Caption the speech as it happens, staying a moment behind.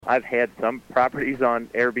I've had some properties on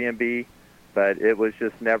Airbnb, but it was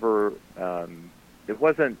just never, it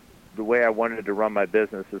wasn't the way I wanted to run my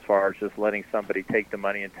business as far as just letting somebody take the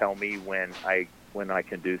money and tell me when I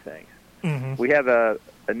can do things. Mm-hmm. We have a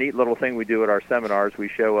neat little thing we do at our seminars. We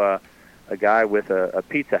show a guy with a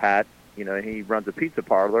pizza hat, and he runs a pizza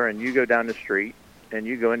parlor, and you go down the street and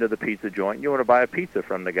you go into the pizza joint and you want to buy a pizza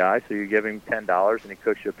from the guy, so you give him $10 and he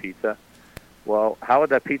cooks you a pizza. Well, how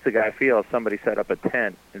would that pizza guy feel if somebody set up a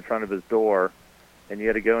tent in front of his door and you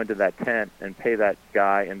had to go into that tent and pay that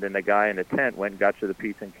guy, and then the guy in the tent went and got you the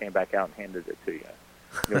pizza and came back out and handed it to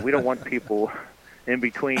you? We don't want people in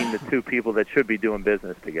between the two people that should be doing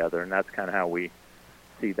business together, and that's kind of how we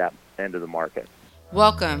see that end of the market.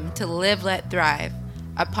 Welcome to Live, Let, Thrive,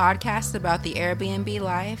 a podcast about the Airbnb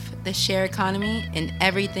life, the share economy, and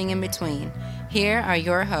everything in between. Here are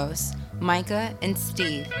your hosts, Micah and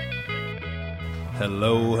Steve.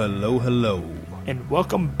 Hello, hello, hello. And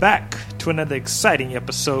welcome back to another exciting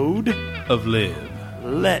episode Of Live,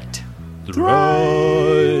 Let,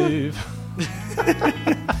 Thrive.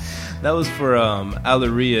 That was for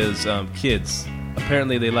Alaria's kids.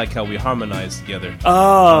 Apparently they like how we harmonize together.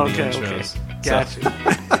 Oh, on the okay. intros. Gotcha.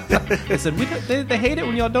 They said, they hate it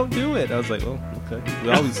when y'all don't do it. I was like, well, okay.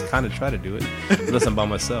 We always kind of try to do it, unless I'm by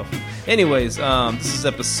myself. Anyways, this is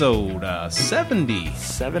episode 70.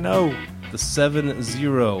 7-0. The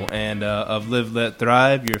 7-0, and of Live, Let,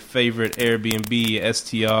 Thrive, your favorite Airbnb,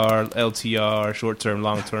 STR, LTR, short-term,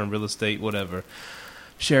 long-term, real estate, whatever,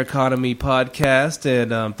 share economy podcast,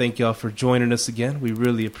 and thank y'all for joining us again. We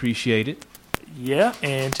really appreciate it. Yeah,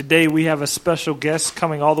 and today we have a special guest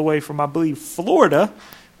coming all the way from, I believe, Florida,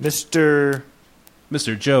 Mr.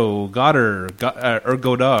 Joe Goddard, or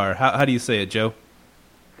Godar. How do you say it, Joe?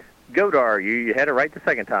 Godar, you had it right the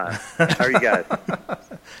second time. How are you guys?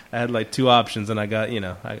 I had like two options, and I got,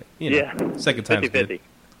 Yeah, second time's 50-50.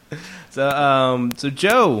 good. So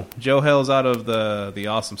Joe hails out of the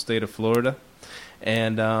awesome state of Florida,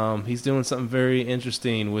 and he's doing something very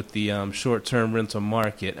interesting with the short-term rental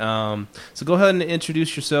market. So go ahead and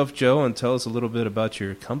introduce yourself, Joe, and tell us a little bit about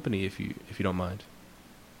your company, if you don't mind.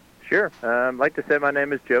 Sure. I'd like to say my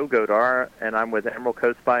name is Joe Godar, and I'm with Emerald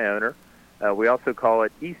Coast by Owner. We also call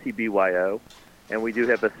it ECBYO, and we do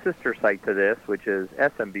have a sister site to this, which is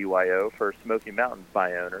SMBYO for Smoky Mountains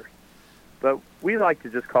by Owners. But we like to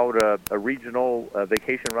just call it a regional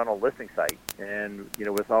vacation rental listing site. And,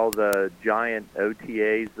 with all the giant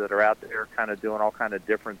OTAs that are out there kind of doing all kind of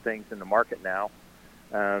different things in the market now,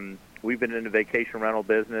 we've been in the vacation rental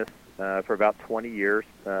business for about 20 years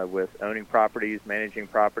with owning properties, managing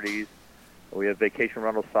properties. We have vacation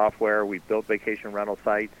rental software. We've built vacation rental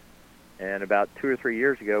sites. And about 2 or 3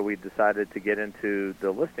 years ago, we decided to get into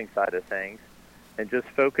the listing side of things and just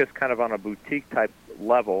focus kind of on a boutique-type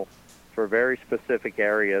level for very specific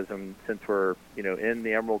areas. And since we're, in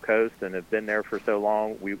the Emerald Coast and have been there for so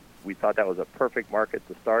long, we thought that was a perfect market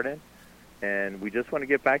to start in. And we just want to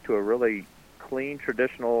get back to a really clean,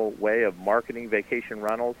 traditional way of marketing vacation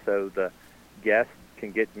rentals so the guests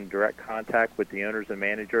can get in direct contact with the owners and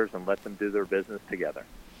managers and let them do their business together.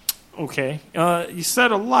 Okay. You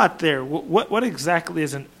said a lot there. What exactly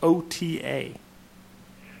is an OTA?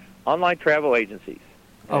 Online travel agencies.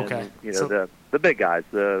 And, Okay. The big guys,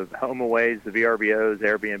 the HomeAways, the VRBOs,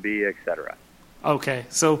 Airbnb, etc. Okay.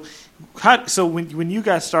 So when you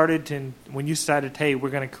guys started and when you decided, hey, we're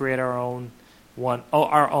going to create our own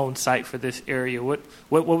site for this area, what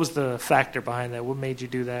was the factor behind that? What made you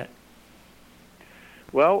do that?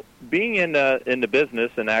 Well, being in the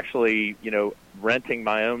business and actually, renting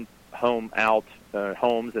my own home out,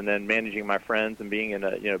 homes, and then managing my friends and being in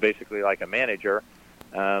basically like a manager,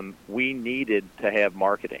 we needed to have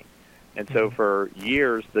marketing. And so for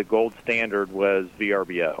years, the gold standard was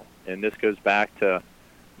VRBO. And this goes back to,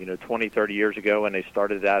 20, 30 years ago when they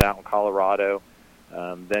started that out in Colorado.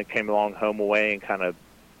 Then came along HomeAway and kind of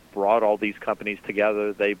brought all these companies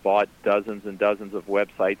together. They bought dozens and dozens of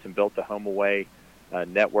websites and built the HomeAway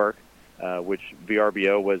network, which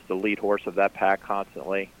VRBO was the lead horse of that pack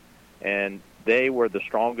constantly. And they were the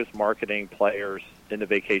strongest marketing players in the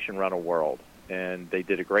vacation rental world. And they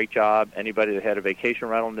did a great job. Anybody that had a vacation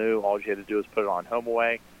rental knew all you had to do was put it on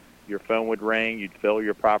HomeAway. Your phone would ring, you'd fill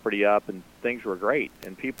your property up, and things were great.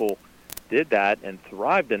 And people did that and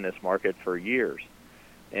thrived in this market for years.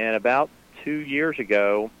 And about 2 years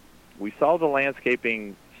ago, we saw the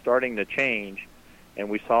landscaping starting to change, and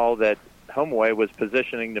we saw that HomeAway was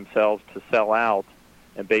positioning themselves to sell out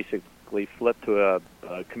and basically flip to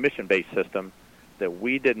a commission-based system that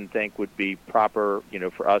we didn't think would be proper,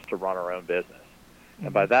 for us to run our own business. Mm-hmm.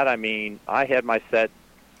 And by that I mean I had my set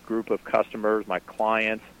group of customers, my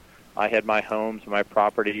clients, I had my homes, my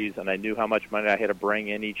properties, and I knew how much money I had to bring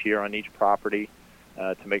in each year on each property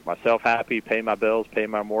to make myself happy, pay my bills, pay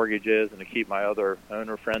my mortgages, and to keep my other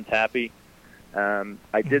owner friends happy.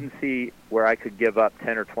 I didn't see where I could give up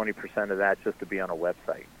 10 or 20% of that just to be on a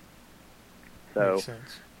website. So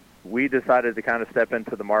we decided to kind of step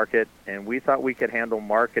into the market, and we thought we could handle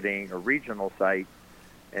marketing a regional site.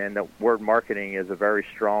 And the word marketing is a very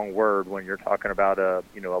strong word when you're talking about a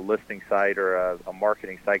listing site or a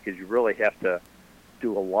marketing site, because you really have to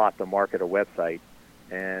do a lot to market a website.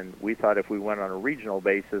 And we thought if we went on a regional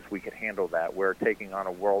basis, we could handle that. We're taking on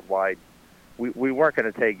a worldwide. We weren't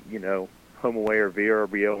going to take HomeAway or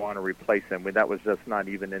VRBO on to replace them. That was just not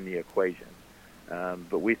even in the equation.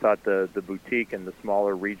 But we thought the boutique and the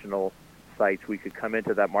smaller regional sites, we could come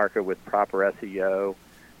into that market with proper SEO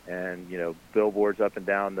and billboards up and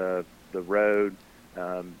down the road.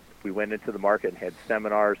 We went into the market and had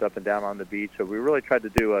seminars up and down on the beach. So we really tried to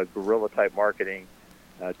do a guerrilla type marketing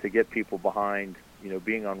to get people behind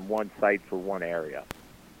being on one site for one area.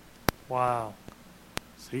 Wow.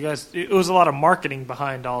 So you guys, it was a lot of marketing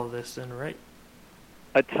behind all of this then, right?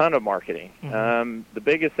 A ton of marketing. Mm-hmm. The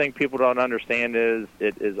biggest thing people don't understand is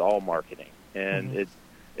it is all marketing, and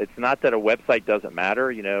it's not that a website doesn't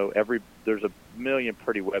matter. There's a million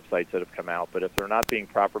pretty websites that have come out, but if they're not being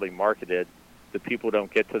properly marketed, the people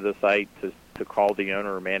don't get to the site to call the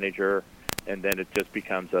owner or manager, and then it just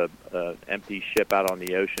becomes a empty ship out on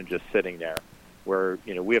the ocean just sitting there. Where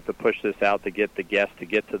we have to push this out to get the guests to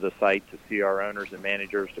get to the site, to see our owners and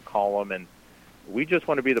managers, to call them, and we just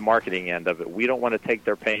want to be the marketing end of it. We don't want to take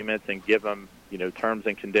their payments and give them, terms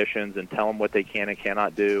and conditions and tell them what they can and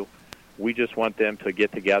cannot do. We just want them to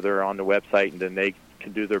get together on the website, and then they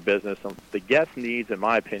can do their business. The guest needs, in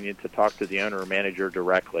my opinion, to talk to the owner or manager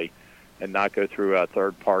directly and not go through a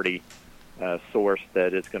third-party source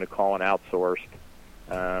that is going to call an outsourced,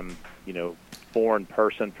 foreign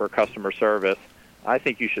person for customer service. I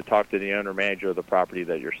think you should talk to the owner or manager of the property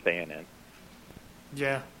that you're staying in.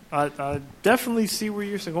 Yeah. I definitely see where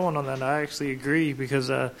you're going on that. I actually agree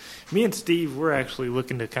because me and Steve, we're actually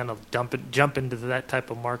looking to kind of jump into that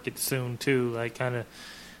type of market soon too, like kind of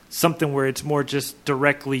something where it's more just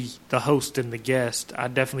directly the host and the guest. I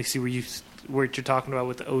definitely see where you're talking about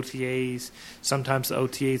with the OTAs. Sometimes the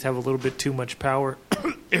OTAs have a little bit too much power.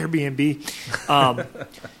 Airbnb,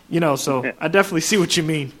 so I definitely see what you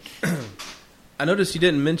mean. I noticed you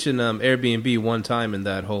didn't mention Airbnb one time in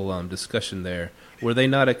that whole discussion there. Were they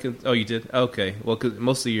not oh, you did? Okay. Well, cause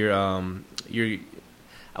mostly you're, I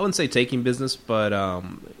wouldn't say taking business, but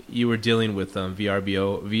you were dealing with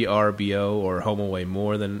VRBO or HomeAway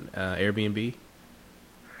more than Airbnb?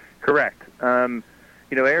 Correct.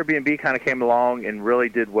 Airbnb kind of came along and really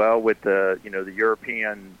did well with the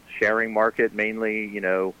European sharing market, mainly,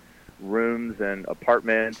 rooms and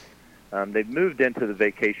apartments. They've moved into the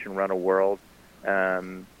vacation rental world.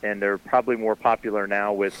 And they're probably more popular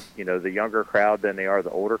now with the younger crowd than they are the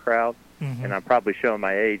older crowd. Mm-hmm. And I'm probably showing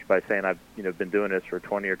my age by saying I've been doing this for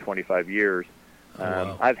 20 or 25 years.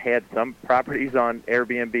 Wow. I've had some properties on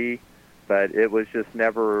Airbnb, but it was just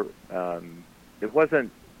never. It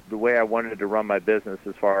wasn't the way I wanted to run my business,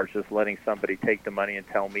 as far as just letting somebody take the money and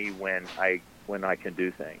tell me when I can do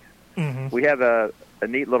things. Mm-hmm. We have a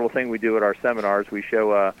neat little thing we do at our seminars. We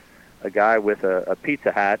show a guy with a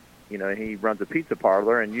pizza hat. He runs a pizza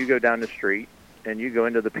parlor, and you go down the street, and you go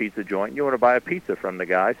into the pizza joint, and you want to buy a pizza from the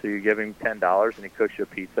guy, so you give him $10, and he cooks you a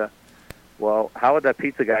pizza. Well, how would that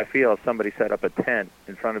pizza guy feel if somebody set up a tent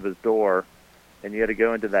in front of his door, and you had to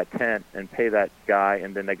go into that tent and pay that guy,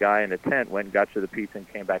 and then the guy in the tent went and got you the pizza and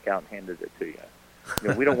came back out and handed it to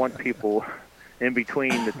you? We don't want people in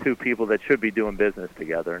between the two people that should be doing business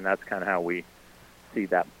together, and that's kind of how we see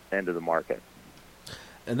that end of the market.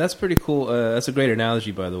 And that's pretty cool. That's a great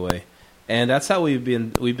analogy, by the way. And that's how we've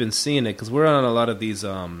been seeing it, because we're on a lot of these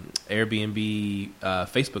Airbnb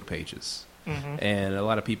Facebook pages, and a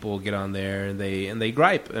lot of people get on there and they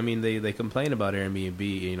gripe. I mean, they complain about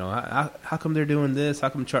Airbnb. How come they're doing this? How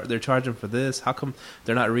come they're charging for this? How come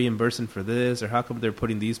they're not reimbursing for this? Or how come they're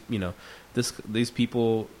putting these these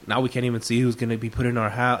people, now we can't even see who's going to be put in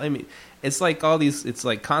our house? I mean, it's like all these. It's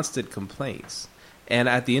like constant complaints. And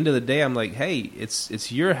at the end of the day, I'm like, hey,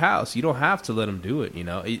 it's your house. You don't have to let them do it.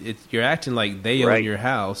 You're acting like they own your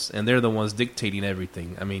house, and they're the ones dictating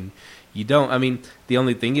everything. I mean, you don't. I mean, the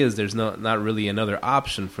only thing is there's not really another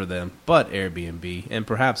option for them but Airbnb and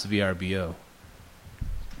perhaps VRBO.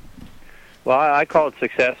 Well, I call it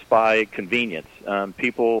success by convenience.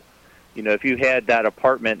 People, if you had that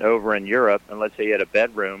apartment over in Europe, and let's say you had a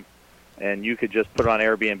bedroom, and you could just put it on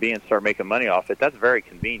Airbnb and start making money off it, that's very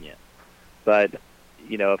convenient. But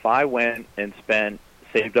if I went and spent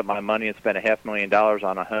saved up my money and spent $500,000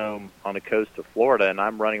 on a home on the coast of Florida, and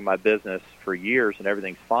I'm running my business for years and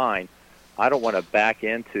everything's fine. I don't want to back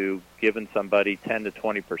into giving somebody 10 to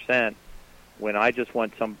 20% when I just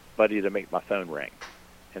want somebody to make my phone ring.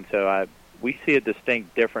 And so we see a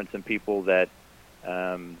distinct difference in people that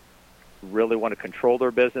really want to control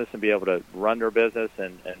their business and be able to run their business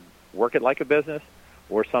and work it like a business,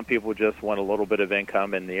 or some people just want a little bit of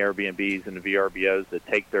income in the Airbnbs and the VRBOs that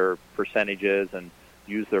take their percentages and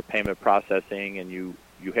use their payment processing, and you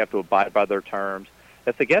have to abide by their terms.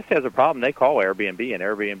 If the guest has a problem, they call Airbnb, and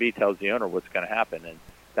Airbnb tells the owner what's going to happen, and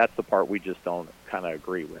that's the part we just don't kind of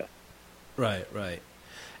agree with. Right.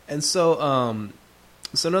 And so,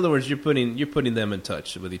 so in other words, you're putting them in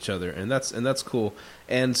touch with each other, and that's cool.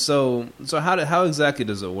 And so how exactly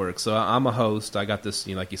does it work? So I'm a host. I got this,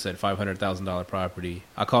 like you said, $500,000 property.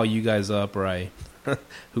 I call you guys up, or I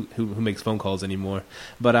who makes phone calls anymore?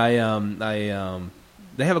 But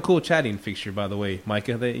they have a cool chatting feature, by the way,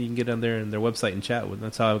 Micah. You can get on there and their website and chat with.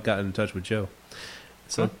 That's how I got in touch with Joe.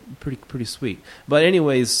 So pretty sweet. But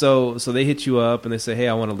anyways, so they hit you up and they say, hey,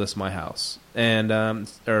 I want to list my house and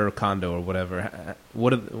or condo or whatever.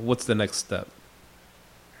 What's the next step?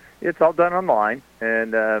 It's all done online,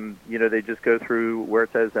 and they just go through where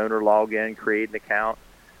it says owner login, create an account.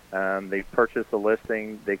 They purchase a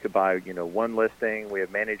listing. They could buy one listing. We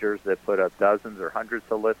have managers that put up dozens or hundreds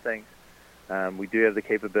of listings. We do have the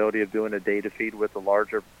capability of doing a data feed with the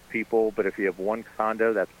larger people, but if you have one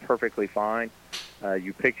condo, that's perfectly fine.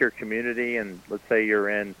 You pick your community, and let's say you're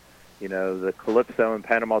in, the Calypso in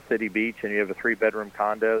Panama City Beach, and you have a 3-bedroom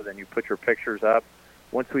condo, then you put your pictures up.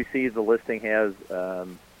 Once we see the listing has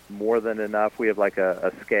more than enough, we have like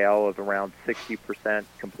a scale of around 60%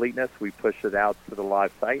 completeness. We push it out to the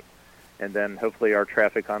live site, and then hopefully our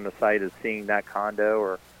traffic on the site is seeing that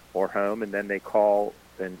condo or home, and then they call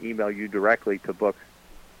and email you directly to book,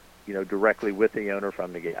 directly with the owner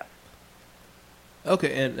from the guest.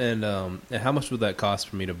 Okay, and how much would that cost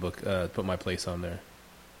for me to book, put my place on there?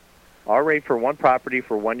 Our rate for one property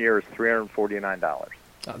for 1 year is $349.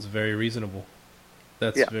 That's very reasonable.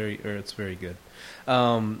 It's very good.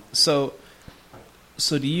 So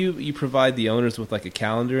do you provide the owners with like a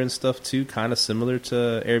calendar and stuff too, kind of similar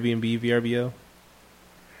to Airbnb, VRBO?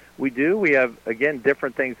 We do. We have, again,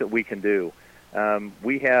 different things that we can do.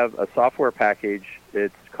 We have a software package.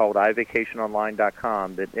 It's called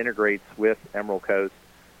iVacationOnline.com that integrates with Emerald Coast.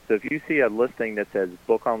 So if you see a listing that says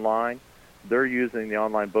book online, they're using the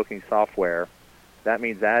online booking software. That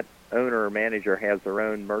means that owner or manager has their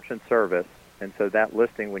own merchant service. And so that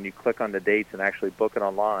listing, when you click on the dates and actually book it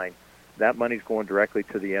online, that money's going directly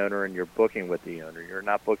to the owner, and you're booking with the owner. You're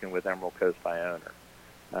not booking with Emerald Coast by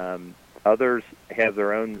owner. Others have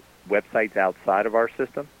their own websites outside of our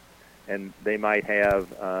system, and they might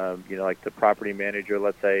have, like the property manager,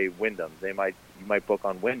 let's say Wyndham. You might book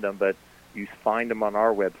on Wyndham, but you find them on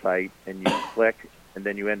our website, and you click, and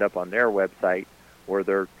then you end up on their website, or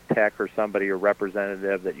their tech or somebody or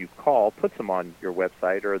representative that you call puts them on your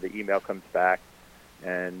website, or the email comes back,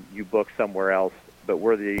 and you book somewhere else. But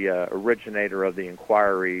we're the originator of the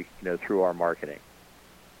inquiry, through our marketing.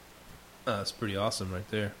 That's pretty awesome right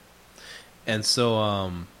there. And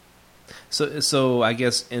so, so I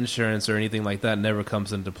guess insurance or anything like that never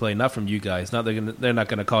comes into play. Not from you guys. They're not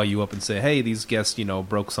gonna call you up and say, "Hey, these guests,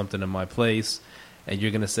 broke something in my place," and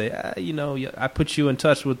you're gonna say, "I put you in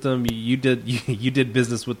touch with them. You did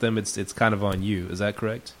business with them. It's kind of on you." Is that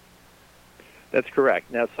correct? That's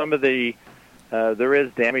correct. Now, some of the there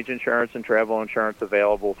is damage insurance and travel insurance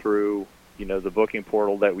available through the booking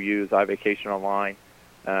portal that we use, iVacation Online.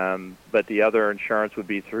 But the other insurance would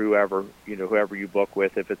be through whoever you book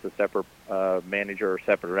with. If it's a separate manager or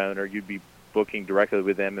separate owner, you'd be booking directly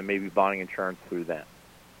with them and maybe buying insurance through them.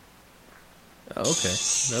 Okay,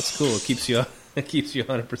 that's cool. It keeps you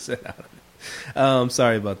 100% out of it.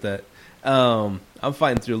 Sorry about that. I'm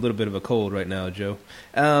fighting through a little bit of a cold right now, Joe.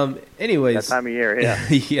 Anyways, that time of year, yeah.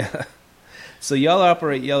 Yeah. So y'all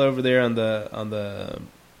over there on the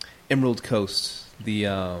Emerald Coast,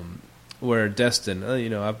 where Destin,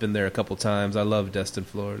 I've been there a couple times. I love Destin,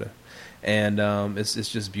 Florida, and it's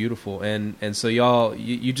just beautiful. And so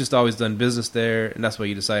you just always done business there, and that's why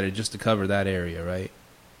you decided just to cover that area, right?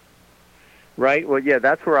 Right. Well, yeah,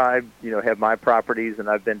 that's where I have my properties, and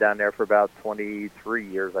I've been down there for about 23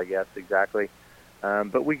 years, I guess, exactly.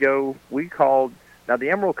 But we called, now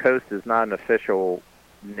the Emerald Coast is not an official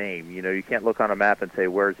name. You can't look on a map and say,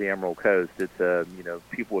 where's the Emerald Coast? It's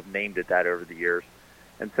people have named it that over the years.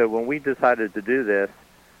 And so when we decided to do this,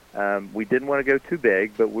 we didn't want to go too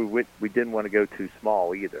big, but we didn't want to go too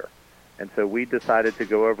small either. And so we decided to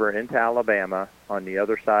go over into Alabama on the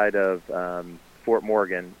other side of Fort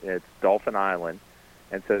Morgan. It's Dolphin Island,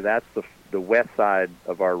 and so that's the west side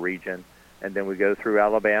of our region. And then we go through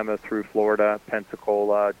Alabama, through Florida,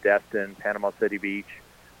 Pensacola, Destin, Panama City Beach,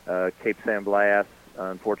 Cape San Blas,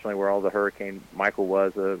 unfortunately where all the Hurricane Michael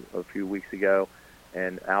was a few weeks ago,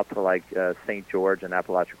 and out to like St. George and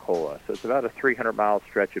Apalachicola. So it's about a 300-mile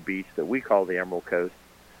stretch of beach that we call the Emerald Coast,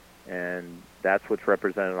 and that's what's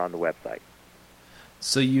represented on the website.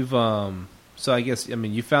 So you've so I guess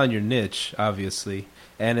you found your niche, obviously,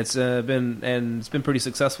 and it's been pretty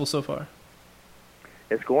successful so far.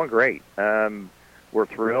 It's going great. We're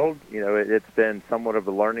thrilled. It's been somewhat of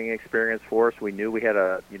a learning experience for us. We knew we had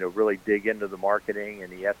to, really dig into the marketing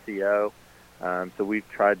and the SEO. So we've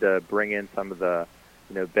tried to bring in some of the,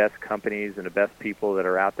 best companies and the best people that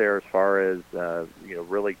are out there as far as,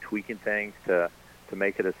 really tweaking things to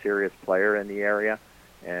make it a serious player in the area.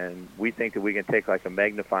 And we think that we can take like a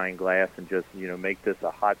magnifying glass and just, make this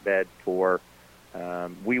a hotbed for,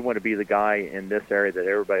 we want to be the guy in this area that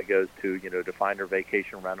everybody goes to, to find their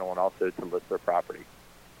vacation rental and also to list their property.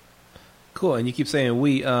 Cool. And you keep saying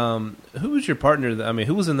we. Who was your partner?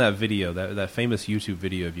 Who was in that video, that famous YouTube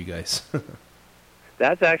video of you guys?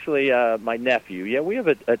 That's actually my nephew. Yeah, we have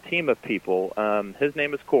a team of people. His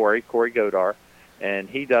name is Corey Godar, and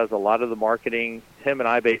he does a lot of the marketing. Him and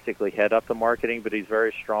I basically head up the marketing, but he's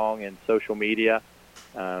very strong in social media,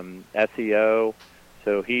 SEO.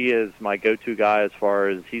 So he is my go-to guy as far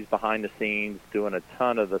as he's behind the scenes doing a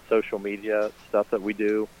ton of the social media stuff that we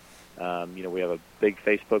do. We have a big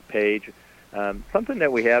Facebook page. Something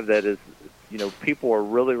that we have that is, people are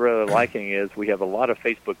really, really liking is we have a lot of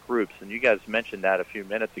Facebook groups, and you guys mentioned that a few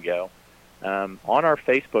minutes ago. On our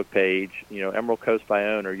Facebook page, Emerald Coast by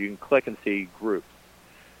Owner, you can click and see groups.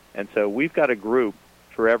 And so we've got a group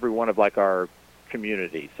for every one of like our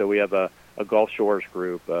communities. So we have a Gulf Shores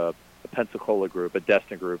group, a Pensacola group, a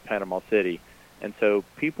Destin group, Panama City. And so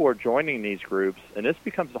people are joining these groups, and this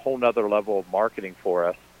becomes a whole nother level of marketing for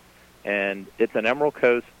us. And it's an Emerald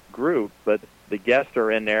Coast group, but the guests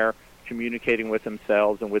are in there communicating with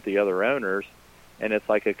themselves and with the other owners, and it's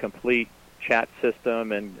like a complete chat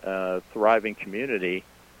system and thriving community,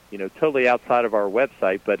 totally outside of our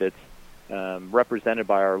website, but it's represented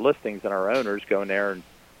by our listings and our owners going there, and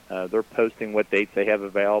they're posting what dates they have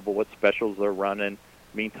available, what specials they're running.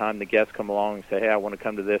 Meantime, the guests come along and say, hey, I want to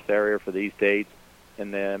come to this area for these dates.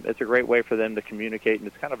 And then it's a great way for them to communicate, and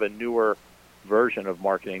it's kind of a newer version of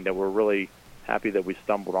marketing that we're really happy that we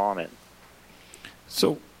stumbled on it.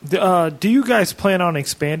 So do you guys plan on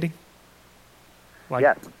expanding?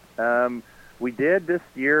 Yes. We did this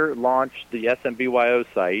year launch the SMBYO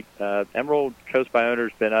site. Emerald Coast by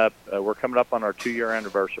Owner's been up. We're coming up on our 2-year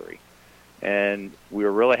anniversary. And we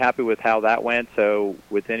were really happy with how that went. So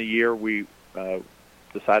within a year, we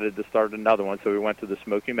decided to start another one. So we went to the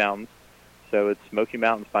Smoky Mountains. So it's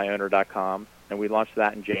SmokyMountainsByOwner.com, and we launched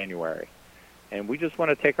that in January. And we just want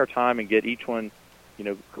to take our time and get each one,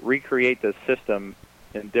 recreate the system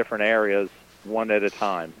in different areas one at a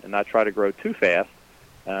time and not try to grow too fast.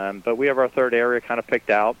 But we have our third area kind of picked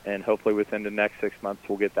out, and hopefully within the next 6 months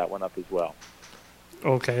we'll get that one up as well.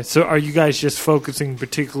 Okay. So are you guys just focusing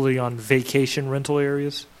particularly on vacation rental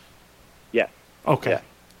areas? Yes. Okay.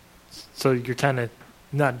 Yes. So you're kind of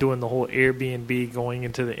not doing the whole Airbnb, going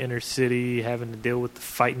into the inner city, having to deal with the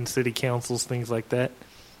fighting city councils, things like that?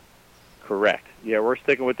 Correct. Yeah, we're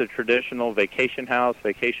sticking with the traditional vacation house,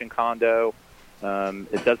 vacation condo.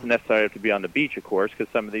 It doesn't necessarily have to be on the beach, of course,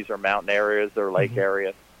 because some of these are mountain areas or lake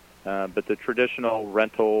areas. But the traditional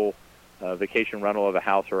rental, vacation rental of a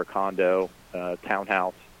house or a condo,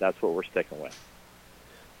 townhouse, that's what we're sticking with.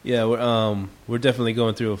 Yeah, we're definitely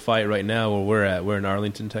going through a fight right now where we're at. We're in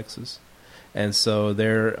Arlington, Texas. And so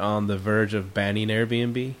they're on the verge of banning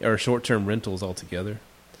Airbnb or short-term rentals altogether.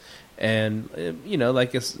 And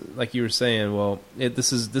like you were saying, well,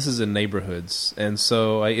 this is in neighborhoods, and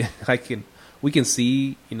so we can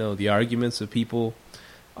see the arguments of people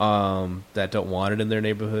that don't want it in their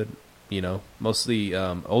neighborhood. Mostly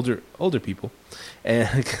older people, and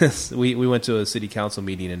because we went to a city council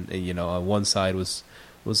meeting, and on one side was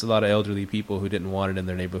a lot of elderly people who didn't want it in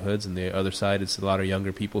their neighborhoods, and the other side it's a lot of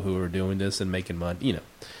younger people who are doing this and making money.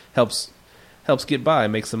 Helps get by,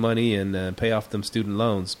 make some money, and pay off them student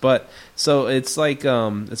loans. But so it's like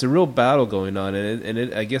it's a real battle going on,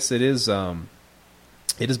 and I guess it is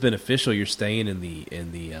beneficial. You're staying in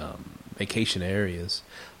the vacation areas,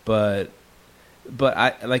 but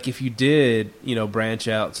I like if you did branch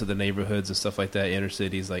out to the neighborhoods and stuff like that, inner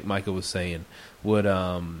cities, like Michael was saying, would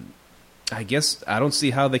I guess I don't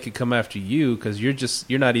see how they could come after you because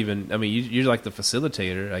you're not even. You're like the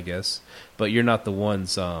facilitator, I guess, but you're not the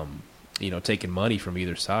ones taking money from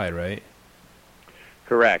either side, right?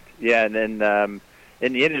 Correct. Yeah, and then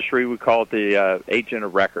in the industry we call it the agent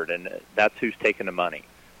of record, and that's who's taking the money.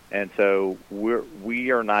 And so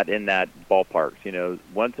we are not in that ballpark. You know,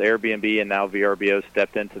 once Airbnb and now VRBO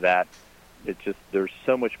stepped into that, there's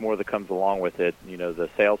so much more that comes along with it. You know, the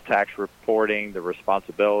sales tax reporting, the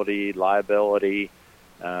responsibility, liability.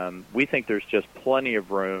 We think there's just plenty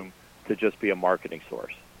of room to just be a marketing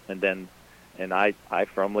source. And I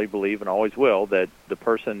firmly believe and always will that the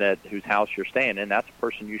person whose house you're staying in, that's the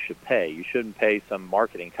person you should pay. You shouldn't pay some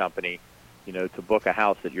marketing company, you know, to book a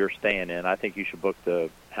house that you're staying in. I think you should book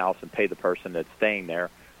the house and pay the person that's staying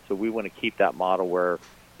there. So we want to keep that model where,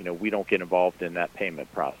 you know, we don't get involved in that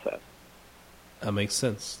payment process. That makes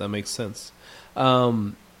sense.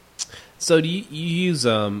 So do you use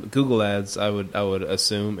Google Ads? I would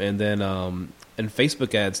assume, and then and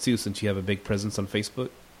Facebook ads too, since you have a big presence on Facebook.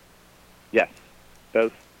 Yes,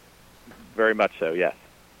 both very much so. Yes.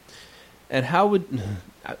 And how would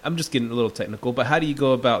I'm just getting a little technical, but how do you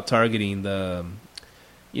go about targeting the,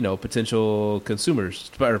 you know, potential consumers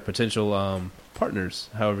or potential partners,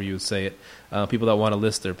 however you would say it, people that want to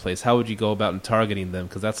list their place? How would you go about in targeting them?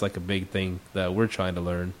 Because that's like a big thing that we're trying to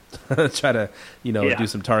learn. Try to, you know, do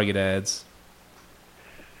some target ads.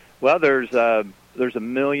 Well, there's a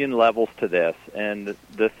million levels to this, and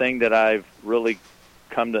the thing that I've really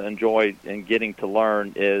come to enjoy and getting to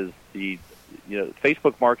learn is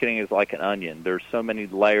Facebook marketing is like an onion. There's so many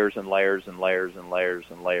layers and layers and layers and layers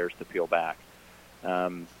and layers to peel back.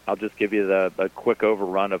 I'll just give you a quick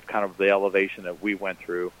overrun of kind of the elevation that we went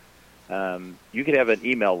through. You could have an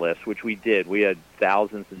email list, which we did. We had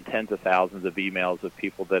thousands and tens of thousands of emails of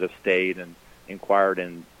people that have stayed and inquired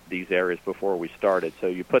in these areas before we started. So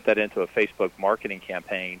you put that into a Facebook marketing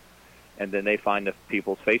campaign, and then they find the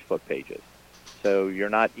people's Facebook pages. So you're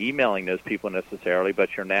not emailing those people necessarily,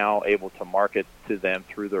 but you're now able to market to them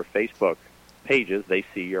through their Facebook pages. They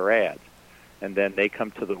see your ads. And then they come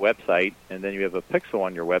to the website, and then you have a pixel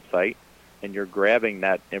on your website, and you're grabbing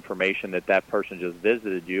that information that person just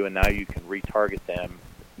visited you, and now you can retarget them.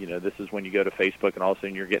 You know, this is when you go to Facebook, and all of a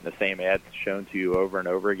sudden you're getting the same ads shown to you over and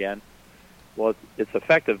over again. Well, it's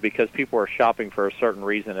effective because people are shopping for a certain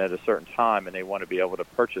reason at a certain time, and they want to be able to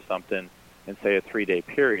purchase something in, say, a 3-day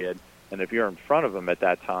period. And if you're in front of them at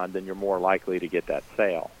that time, then you're more likely to get that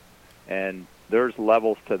sale. And there's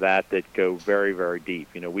levels to that go very, very deep.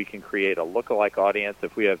 You know, we can create a lookalike audience.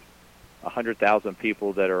 If we have 100,000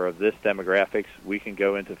 people that are of this demographics, we can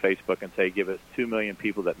go into Facebook and say, give us 2 million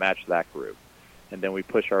people that match that group. And then we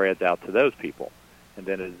push our ads out to those people. And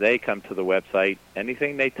then as they come to the website,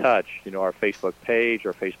 anything they touch, you know, our Facebook page,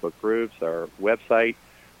 our Facebook groups, our website,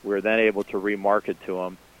 we're then able to remarket to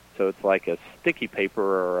them. So it's like a sticky paper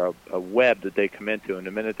or a web that they come into, and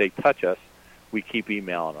the minute they touch us, we keep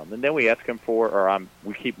emailing them. And then we ask them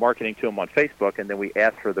we keep marketing to them on Facebook, and then we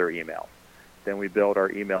ask for their email. Then we build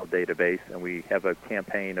our email database, and we have a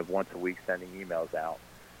campaign of once a week sending emails out.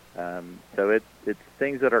 So it's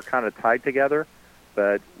things that are kind of tied together,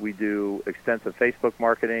 but we do extensive Facebook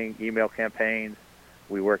marketing, email campaigns.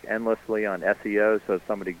 We work endlessly on SEO, so if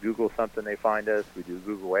somebody Googles something, they find us. We do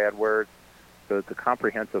Google AdWords. So it's a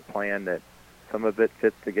comprehensive plan that some of it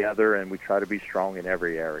fits together, and we try to be strong in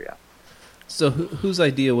every area. So whose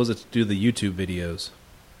idea was it to do the YouTube videos?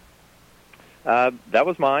 That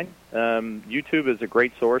was mine. YouTube is a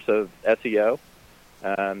great source of SEO.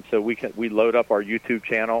 So we load up our YouTube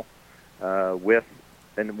channel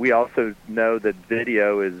and we also know that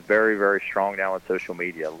video is very, very strong now on social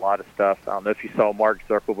media. A lot of stuff. I don't know if you saw Mark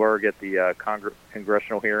Zuckerberg at the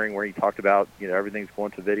congressional hearing where he talked about, you know, everything's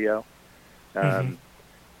going to video.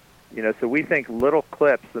 You know, so we think little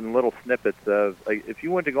clips and little snippets of, like, if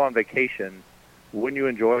you went to go on vacation, wouldn't you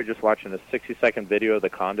enjoy just watching a 60-second video of the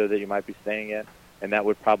condo that you might be staying in? And that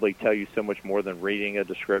would probably tell you so much more than reading a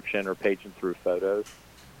description or paging through photos.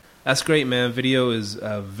 That's great, man. Video is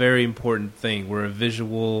a very important thing. We're a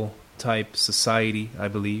visual type society, I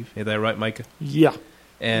believe. Is that right, Micah? Yeah.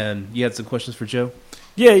 And you had some questions for Joe?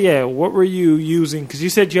 Yeah. What were you using? Because you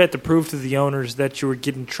said you had to prove to the owners that you were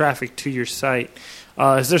getting traffic to your site.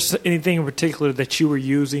 Is there anything in particular that you were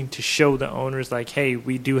using to show the owners, like, hey,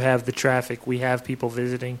 we do have the traffic, we have people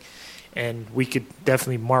visiting, and we could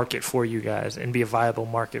definitely market for you guys and be a viable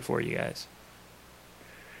market for you guys?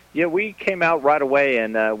 Yeah, we came out right away,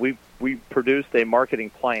 and we produced a marketing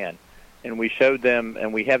plan, and we showed them,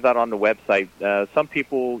 and we have that on the website. Some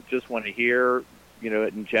people just want to hear, you know,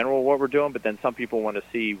 in general what we're doing, but then some people want to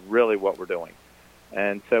see really what we're doing.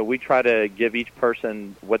 And so we try to give each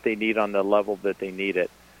person what they need on the level that they need it.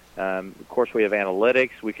 Of course, we have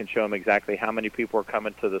analytics. We can show them exactly how many people are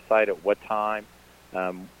coming to the site at what time.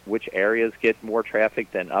 which areas get more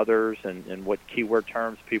traffic than others, and what keyword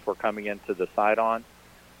terms people are coming into the site on.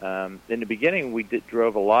 In the beginning, we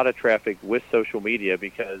drove a lot of traffic with social media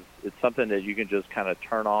because it's something that you can just kind of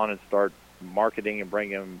turn on and start marketing and bring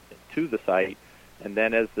them to the site. And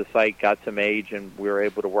then as the site got some age and we were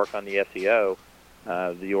able to work on the SEO,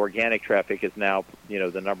 the organic traffic is now,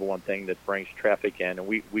 the number one thing that brings traffic in, and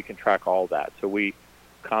we can track all that. So we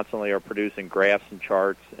constantly are producing graphs and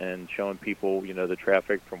charts and showing people, the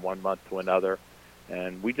traffic from one month to another.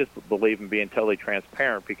 And we just believe in being totally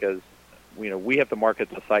transparent because, we have to market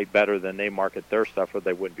the site better than they market their stuff or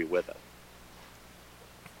they wouldn't be with us.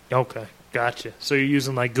 Okay, gotcha. So you're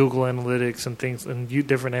using like Google Analytics and things, and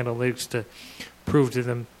different analytics to prove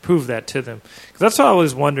that to them. Because that's what I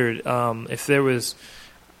always wondered, if there was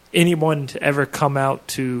anyone to ever come out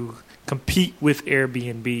to compete with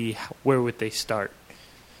Airbnb, where would they start?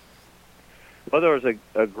 Well, there was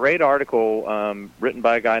a great article written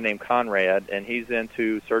by a guy named Conrad, and he's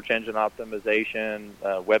into search engine optimization,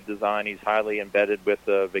 web design. He's highly embedded with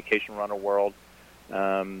the vacation rental world.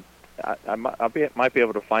 I might be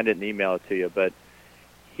able to find it and email it to you, but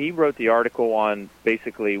he wrote the article on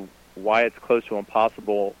basically why it's close to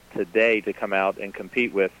impossible today to come out and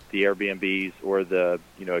compete with the Airbnbs or the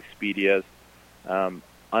Expedias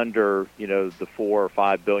under the $4 or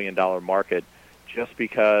 $5 billion market, just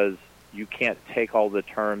because you can't take all the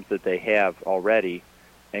terms that they have already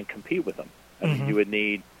and compete with them. I mean, you would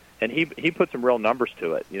need, and he put some real numbers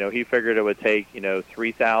to it. He figured it would take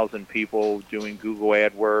 3,000 people doing Google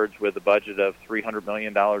AdWords with a budget of $300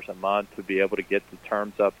 million a month to be able to get the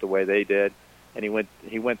terms up the way they did. And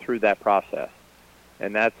he went through that process,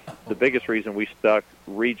 and that's the biggest reason we stuck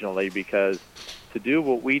regionally, because to do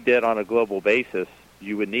what we did on a global basis,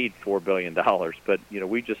 you would need $4 billion. But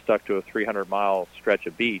we just stuck to a 300-mile stretch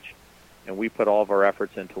of beach, and we put all of our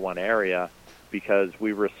efforts into one area because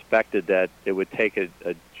we respected that it would take a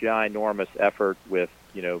ginormous effort with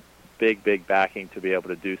big backing to be able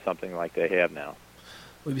to do something like they have now.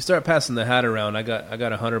 Well, if you start passing the hat around, I got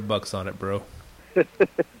 $100 on it, bro.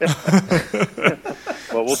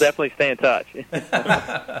 Well, we'll definitely stay in touch.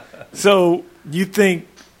 So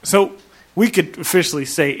we could officially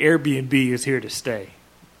say Airbnb is here to stay.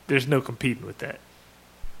 There's no competing with that.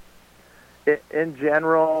 In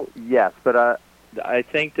general, yes, but I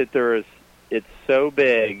think that it's so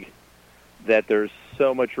big that there's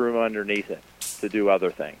so much room underneath it to do other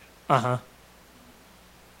things.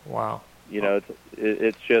 Wow.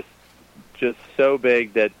 It's just so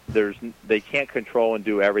big that they can't control and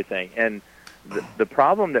do everything. And the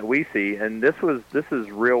problem that we see, and this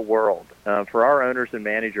is real world for our owners and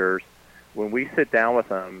managers. When we sit down with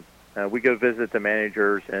them, we go visit the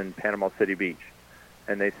managers in Panama City Beach,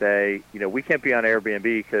 and they say, we can't be on Airbnb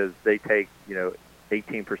because they take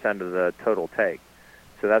 18% of the total take.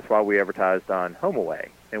 So that's why we advertised on HomeAway,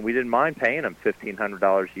 and we didn't mind paying them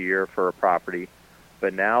 $1,500 a year for a property,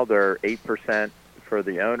 but now they're 8% for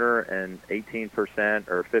the owner and 18%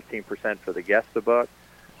 or 15% for the guest to book.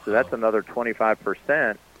 So that's another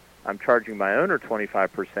 25%. I'm charging my owner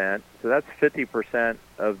 25%. So that's 50%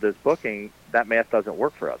 of this booking. That math doesn't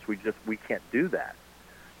work for us. We can't do that.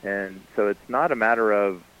 And so it's not a matter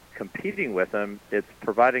of competing with them. It's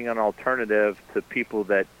providing an alternative to people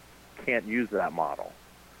that can't use that model.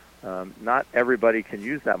 Not everybody can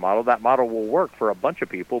use that model. That model will work for a bunch of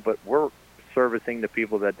people, but we're servicing the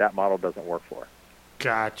people that model doesn't work for.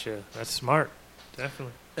 Gotcha. That's smart.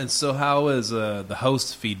 Definitely. And so how has the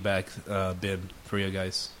host feedback been for you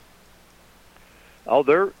guys? Oh,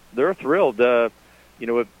 they're thrilled. The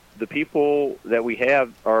people that we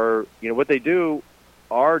have are, what they do,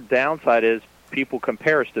 our downside is people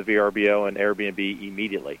compare us to VRBO and Airbnb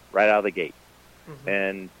immediately, right out of the gate.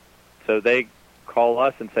 And so they call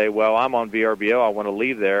us and say, well, I'm on VRBO. I want to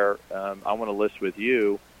leave there. I want to list with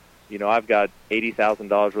you. I've got $80,000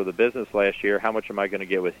 worth of business last year. How much am I going to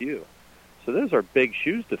get with you? So those are big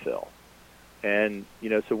shoes to fill. And,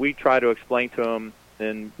 so we try to explain to them,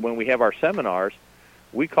 and when we have our seminars,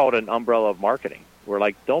 we call it an umbrella of marketing. We're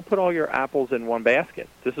like, don't put all your apples in one basket.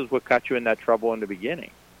 This is what got you in that trouble in the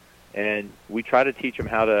beginning. And we try to teach them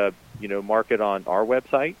how to, market on our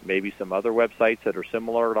website, maybe some other websites that are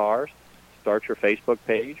similar to ours. Start your Facebook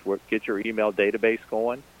page, get your email database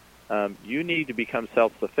going. You need to become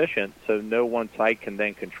self-sufficient so no one site can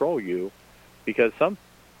then control you, because some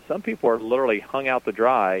people are literally hung out to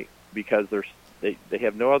dry because they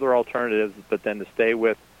have no other alternatives but then to stay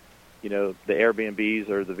with, the Airbnbs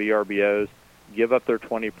or the VRBOs, give up their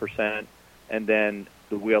 20%, and then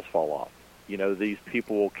the wheels fall off. these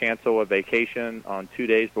people will cancel a vacation on 2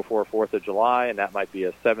 days before 4th of July, and that might be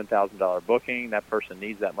a $7,000 booking. That person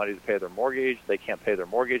needs that money to pay their mortgage. They can't pay their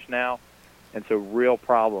mortgage now. And so real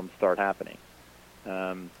problems start happening.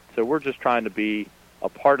 So we're just trying to be a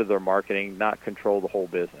part of their marketing, not control the whole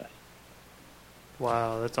business.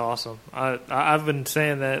 Wow, that's awesome. I've been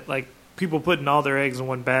saying that, like, people putting all their eggs in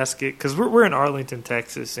one basket, because we're in Arlington,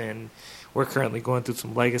 Texas, and we're currently going through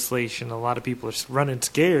some legislation. A lot of people are running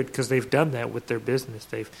scared because they've done that with their business.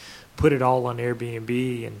 They've put it all on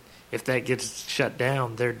Airbnb, and if that gets shut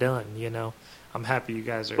down, they're done, I'm happy you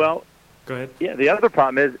guys are. Well, go ahead. Yeah, the other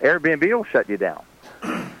problem is Airbnb will shut you down.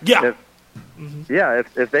 Yeah.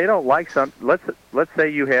 If they don't like let's say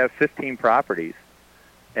you have 15 properties,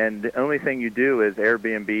 and the only thing you do is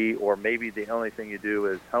Airbnb, or maybe the only thing you do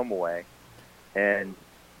is HomeAway, and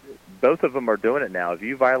both of them are doing it now. If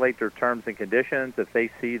you violate their terms and conditions, if they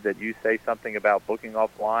see that you say something about booking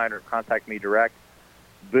offline or contact me direct,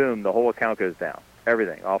 boom, the whole account goes down.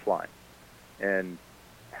 Everything offline. And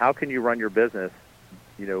how can you run your business,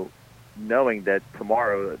 knowing that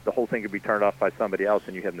tomorrow the whole thing could be turned off by somebody else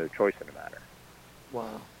and you have no choice in the matter?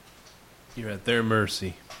 Wow. You're at their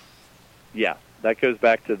mercy. Yeah, that goes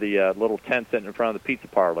back to the little tent sitting in front of the pizza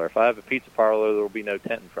parlor. If I have a pizza parlor, there will be no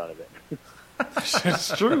tent in front of it.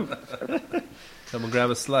 It's true. Come and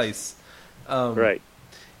grab a slice. Right.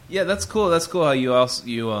 Yeah, that's cool. That's cool how you also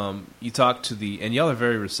you talk to and y'all are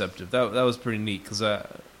very receptive. That was pretty neat because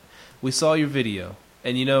we saw your video,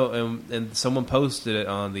 and and someone posted it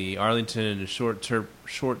on the Arlington Short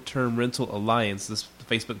Term Rental Alliance, this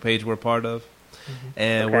Facebook page we're part of,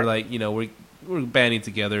 and Okay. we're like we're banding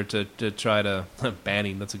together to try to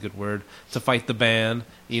banning, that's a good word, to fight the ban,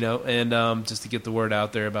 and just to get the word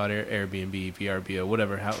out there about Airbnb, VRBO,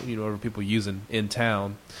 whatever people using in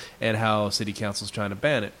town, and how city council's trying to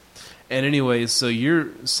ban it. And anyways, so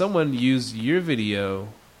someone used your video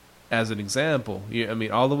as an example.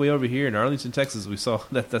 All the way over here in Arlington, Texas, we saw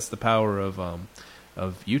that's the power of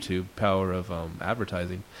YouTube, power of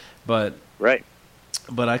advertising, but Right.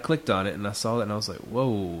 But I clicked on it and I saw that and I was like,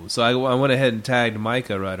 whoa. So I went ahead and tagged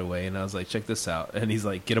Micah right away and I was like, check this out. And he's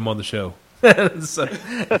like, get him on the show. So,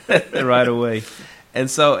 right away. And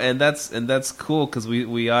that's cool because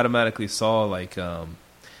we automatically saw like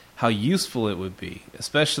how useful it would be,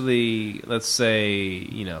 especially let's say,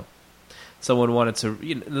 someone wanted to,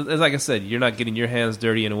 like I said, you're not getting your hands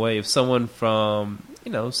dirty in a way. If someone from,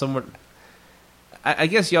 somewhere, I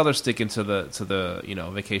guess y'all are sticking to the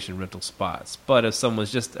vacation rental spots. But if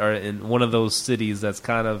someone's just are in one of those cities that's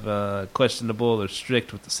kind of questionable or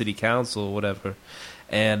strict with the city council or whatever,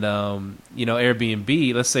 and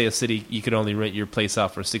Airbnb, let's say a city you could only rent your place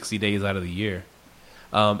out for 60 days out of the year.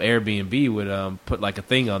 Airbnb would put like a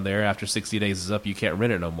thing on there after 60 days is up, you can't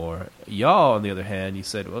rent it no more. Y'all, on the other hand, you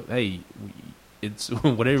said, well, hey, it's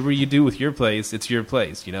whatever you do with your place, it's your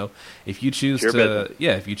place. If you choose to,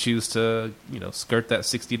 skirt that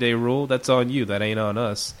 60-day rule, that's on you. That ain't on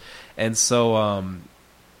us. And so,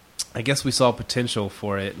 I guess we saw potential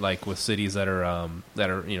for it, like with cities that are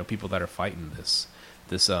people that are fighting these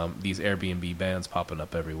Airbnb bans popping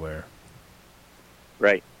up everywhere.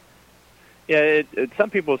 Right. Yeah, some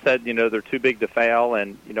people said, they're too big to fail,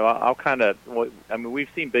 and, I'll kind of, we've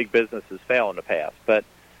seen big businesses fail in the past, but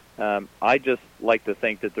I just like to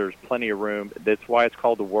think that there's plenty of room. That's why it's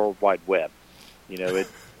called the World Wide Web.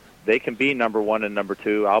 They can be number one and number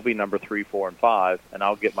two. I'll be number 3, 4, and 5, and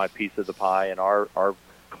I'll get my piece of the pie, and our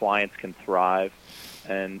clients can thrive.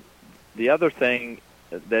 And the other thing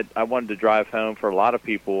that I wanted to drive home for a lot of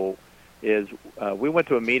people is we went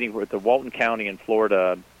to a meeting with the Walton County in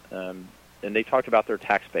Florida, and they talked about their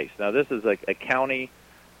tax base. Now, this is a county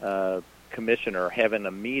commissioner having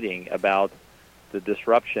a meeting about the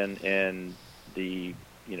disruption in the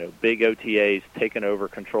big OTAs taking over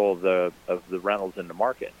control of the rentals in the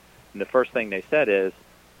market. And the first thing they said is,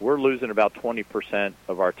 we're losing about 20%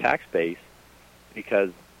 of our tax base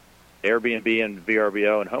because Airbnb and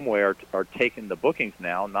VRBO and HomeAway are taking the bookings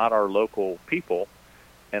now, not our local people,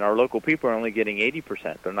 and our local people are only getting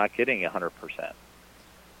 80%. They're not getting 100%.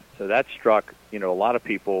 So that struck a lot of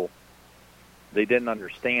people. They didn't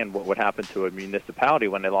understand what would happen to a municipality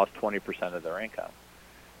when they lost 20% of their income.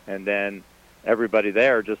 And then everybody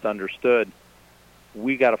there just understood,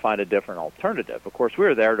 we got to find a different alternative. Of course, we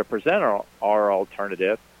were there to present our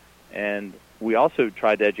alternative, and we also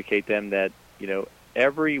tried to educate them that,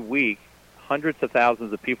 every week, hundreds of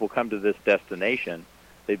thousands of people come to this destination.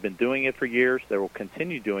 They've been doing it for years. They will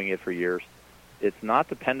continue doing it for years. It's not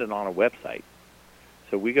dependent on a website.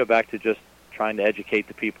 So we go back to just trying to educate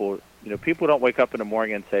the people. People don't wake up in the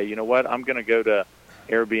morning and say, you know what, I'm going to go to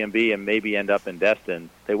Airbnb and maybe end up in Destin,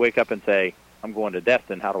 they wake up and say, I'm going to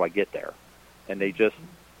Destin, how do I get there? And they just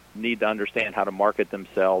need to understand how to market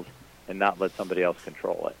themselves and not let somebody else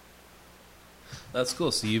control it. That's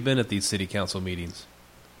cool. So you've been at these city council meetings.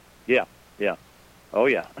 Yeah. Oh,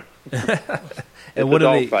 yeah. And what a do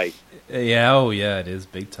dog they fight. Yeah, oh yeah, it is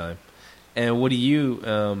big time. And what do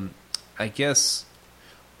you I guess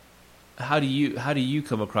how do you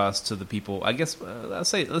come across to the people? I guess let's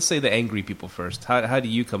say the angry people first. How do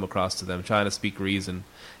you come across to them trying to speak reason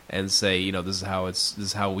and say, this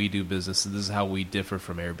is how we do business and this is how we differ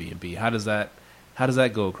from Airbnb? How does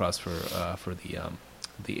that go across for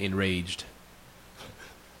the enraged?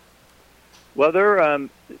 Well, they're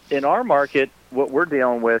in our market. What we're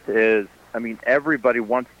dealing with is, everybody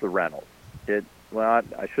wants the rentals.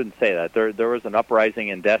 I shouldn't say that. There was an uprising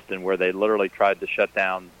in Destin where they literally tried to shut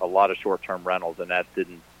down a lot of short-term rentals, and that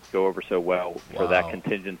didn't go over so well for that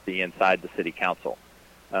contingency inside the city council.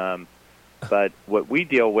 But what we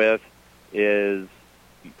deal with is,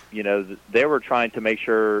 they were trying to make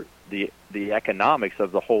sure the economics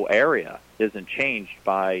of the whole area isn't changed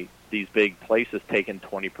by these big places taking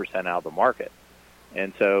 20% out of the market.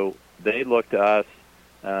 And so they look to us.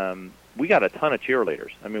 We got a ton of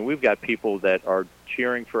cheerleaders. We've got people that are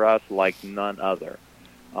cheering for us like none other.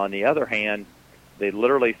 On the other hand, they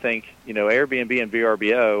literally think, Airbnb and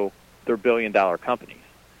VRBO, they're billion-dollar companies.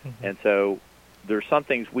 Mm-hmm. And so there's some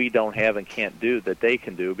things we don't have and can't do that they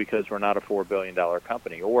can do because we're not a $4 billion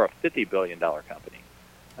company or a $50 billion company.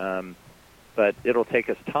 But it'll take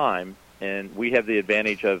us time, and we have the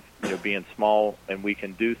advantage of being small, and we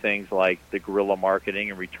can do things like the guerrilla marketing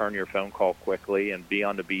and return your phone call quickly and be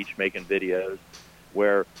on the beach making videos,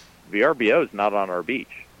 where VRBO is not on our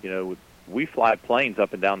beach. We fly planes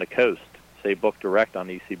up and down the coast, say Book Direct on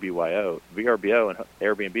ECBYO. VRBO and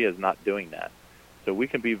Airbnb is not doing that. So we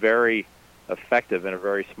can be very effective in a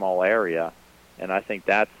very small area, and I think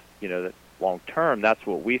that's, long term, that's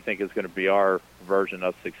what we think is going to be our version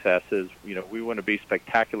of success is, we want to be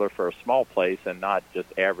spectacular for a small place and not just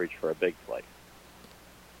average for a big place.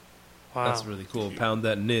 Wow. That's really cool. Pound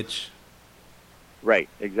that niche. Right,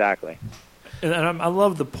 exactly. And I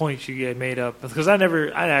love the points you get made up because I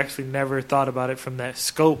actually never thought about it from that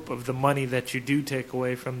scope of the money that you do take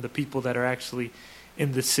away from the people that are actually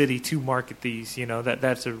in the city to market these.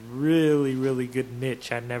 That's a really, really good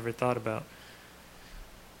niche I never thought about.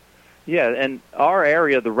 Yeah, and our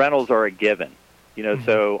area, the rentals are a given. Mm-hmm.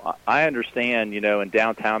 So I understand, in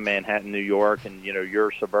downtown Manhattan, New York, and,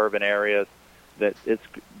 your suburban areas, that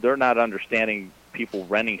they're not understanding people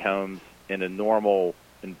renting homes in a normal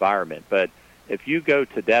environment. But if you go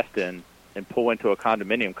to Destin and pull into a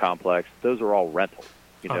condominium complex, those are all rentals.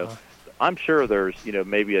 I'm sure there's,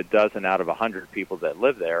 maybe a dozen out of 100 people that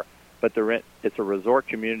live there, but it's a resort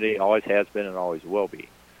community, always has been and always will be.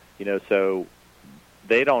 So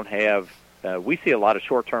they don't have, we see a lot of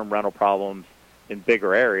short-term rental problems in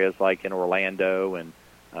bigger areas like in Orlando and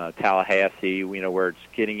Tallahassee, where it's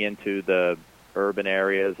getting into the urban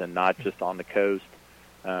areas and not just on the coast.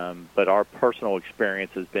 But our personal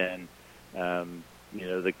experience has been,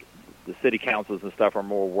 the city councils and stuff are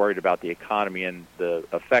more worried about the economy and the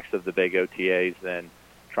effects of the big OTAs than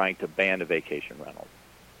trying to ban the vacation rentals.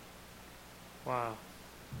 Wow.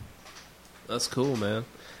 That's cool, man.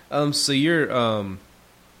 So you're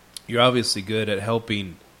obviously good at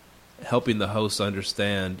helping the host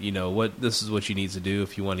understand, what this is what you need to do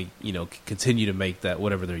if you want to, continue to make that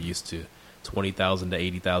whatever they're used to, 20,000 to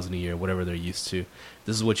 80,000 a year, whatever they're used to.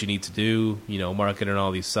 This is what you need to do, market on all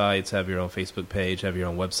these sites, have your own Facebook page, have your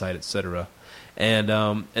own website, etc. And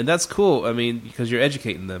that's cool. Because you're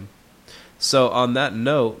educating them. So on that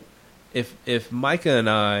note, if Micah and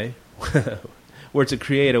I were to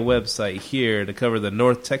create a website here to cover the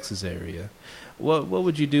North Texas area, what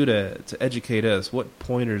would you do to educate us? What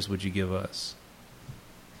pointers would you give us?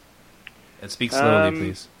 And speak slowly,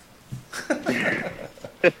 please.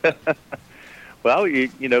 Well, you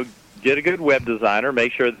get a good web designer.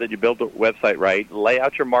 Make sure that you build the website right. Lay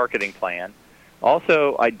out your marketing plan.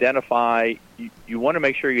 Also, identify. You want to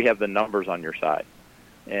make sure you have the numbers on your side.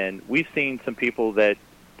 And we've seen some people that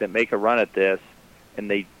make a run at this, and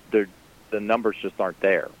the numbers just aren't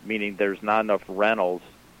there. Meaning, there's not enough rentals.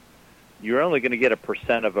 You're only going to get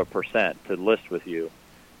 1% to list with you.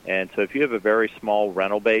 And so, if you have a very small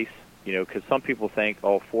rental base, because some people think,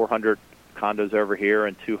 400 condos over here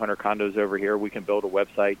and 200 condos over here, we can build a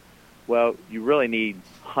website. Well, you really need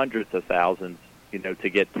hundreds of thousands, to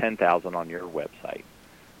get 10,000 on your website.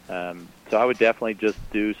 So I would definitely just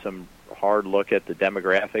do some hard look at the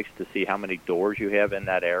demographics to see how many doors you have in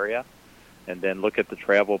that area, and then look at the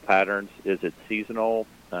travel patterns. Is it seasonal?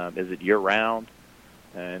 Is it year-round?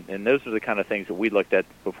 And those are the kind of things that we looked at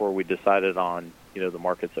before we decided on, the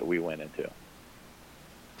markets that we went into.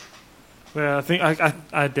 Well, I think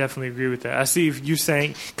I definitely agree with that. I see if you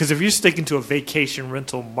saying, because if you're sticking to a vacation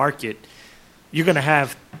rental market, you're going to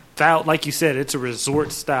have, like you said, it's a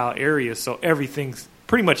resort style area, so everything's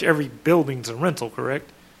pretty much every building's a rental, correct?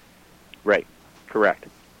 Right, correct.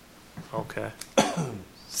 Okay.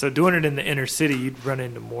 So doing it in the inner city, you'd run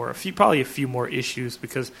into probably a few more issues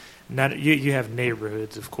because you have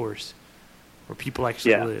neighborhoods, of course, where people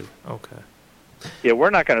actually live. Okay. Yeah, we're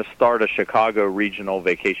not going to start a Chicago regional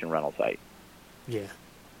vacation rental site. Yeah.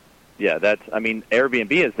 Yeah,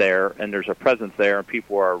 Airbnb is there, and there's a presence there, and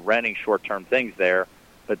people are renting short-term things there,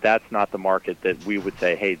 but that's not the market that we would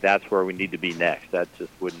say, hey, that's where we need to be next. That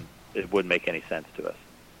just wouldn't make any sense to us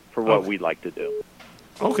for what we'd like to do.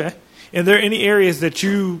 Okay. Are there any areas that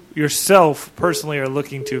you yourself personally are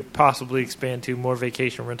looking to possibly expand to, more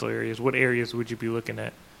vacation rental areas? What areas would you be looking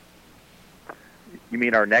at? You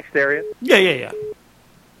mean our next area? Yeah.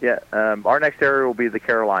 Yeah, our next area will be the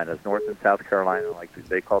Carolinas, North and South Carolina, like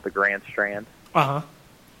they call it the Grand Strand. Uh-huh.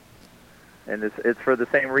 And it's for the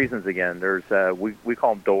same reasons again. There's we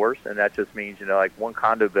call them doors, and that just means, like one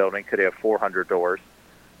condo building could have 400 doors,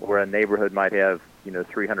 where a neighborhood might have,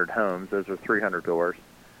 300 homes. Those are 300 doors.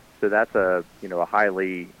 So that's a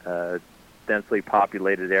highly densely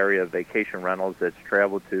populated area of vacation rentals that's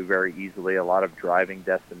traveled to very easily. A lot of driving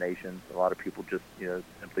destinations. A lot of people just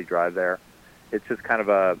simply drive there. It's just kind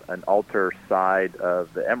of an alter side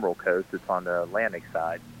of the Emerald Coast. It's on the Atlantic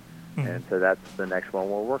side, and so that's the next one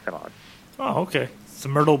we're working on. Oh, okay. It's the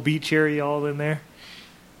Myrtle Beach area all in there.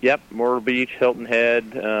 Yep, Myrtle Beach, Hilton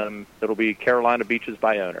Head. It'll be Carolina Beaches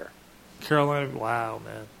by owner. Carolina, wow,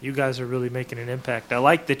 man. You guys are really making an impact. I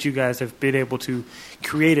like that you guys have been able to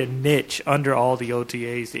create a niche under all the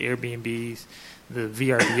OTAs, the Airbnbs, the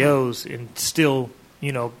VRBOs, and still,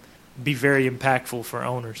 be very impactful for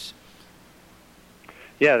owners.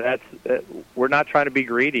 Yeah, we're not trying to be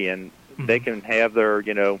greedy, and they can have their,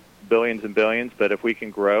 billions and billions, but if we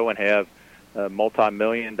can grow and have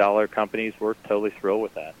multi-million-dollar companies, we're totally thrilled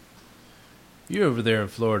with that. You're over there in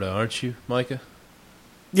Florida, aren't you, Micah?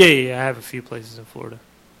 Yeah, I have a few places in Florida.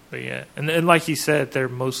 But yeah, and like you said, they're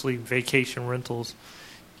mostly vacation rentals.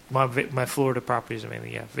 My Florida properties are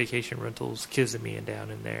mainly, vacation rentals, Kissimmee and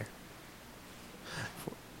down in there.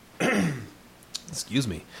 Excuse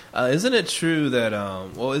me. Isn't it true that,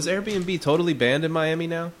 is Airbnb totally banned in Miami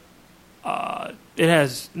now? It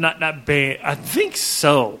has not banned. I think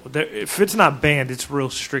so. If it's not banned, it's real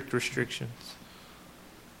strict restrictions.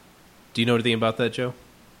 Do you know anything about that, Joe?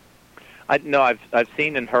 No, I've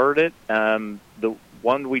seen and heard it. The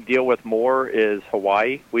one we deal with more is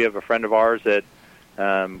Hawaii. We have a friend of ours that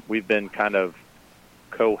we've been kind of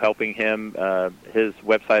co-helping him. His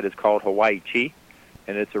website is called Hawaii Chi,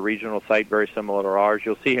 and it's a regional site very similar to ours.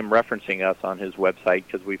 You'll see him referencing us on his website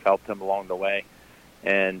because we've helped him along the way.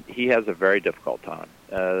 And he has a very difficult time.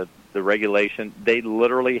 The regulation, they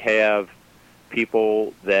literally have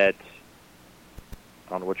people that, I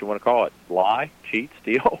don't know what you want to call it, lie, cheat,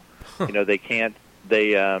 steal. They can't,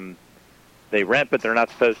 they rent, but they're not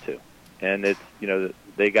supposed to. And it's,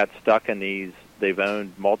 they got stuck in these, they've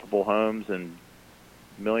owned multiple homes and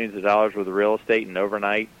millions of dollars worth of real estate, and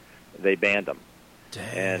overnight they banned them.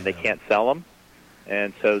 Damn. And they can't sell them.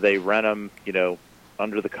 And so they rent them,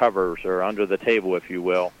 under the covers or under the table, if you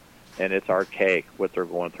will, and it's archaic what they're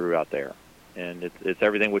going through out there. And it's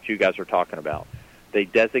everything what you guys are talking about. They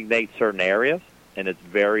designate certain areas, and it's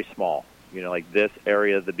very small. Like this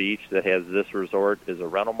area of the beach that has this resort is a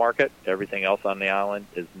rental market. Everything else on the island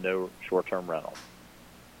is no short-term rental.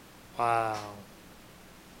 Wow.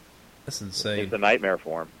 That's insane. It's a nightmare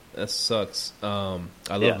for them. That sucks. I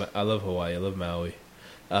love Hawaii. I love Maui.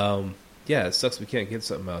 Yeah, it sucks we can't get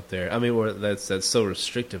something out there. I mean, that's so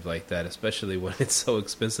restrictive like that, especially when it's so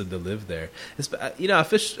expensive to live there. I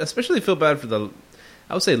especially feel bad for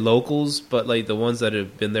I would say locals, but like the ones that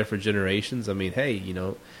have been there for generations. I mean, hey,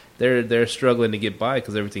 they're struggling to get by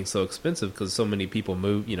because everything's so expensive because so many people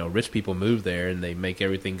move. Rich people move there and they make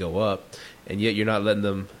everything go up, and yet you're not letting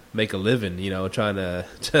them make a living. Trying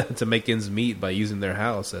to make ends meet by using their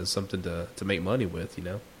house as something to make money with.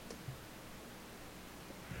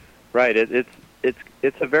 Right.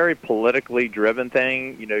 It's a very politically driven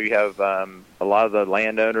thing. You have a lot of the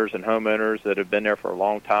landowners and homeowners that have been there for a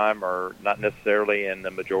long time are not necessarily in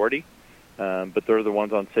the majority, but they're the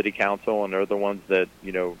ones on city council, and they're the ones that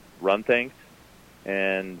run things.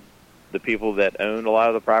 And the people that own a lot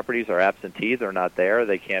of the properties are absentee. They're not there.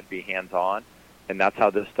 They can't be hands-on. And that's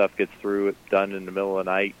how this stuff gets done in the middle of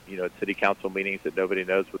the night, at city council meetings that nobody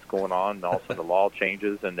knows what's going on, and all of a sudden the law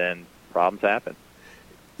changes, and then problems happen.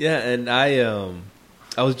 Yeah, and I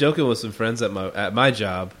was joking with some friends at my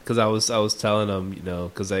job because I was telling them, you know,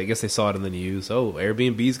 because I guess they saw it in the news. Oh,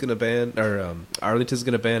 Airbnb's going to ban, or Arlington's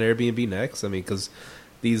going to ban Airbnb next. I mean, because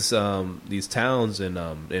these towns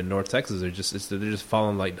in North Texas are they're just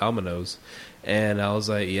falling like dominoes. And I was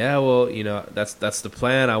like, yeah, well, you know, that's the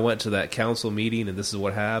plan. I went to that council meeting, and this is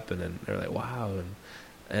what happened. And they're like, wow.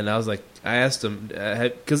 And I was like, I asked them,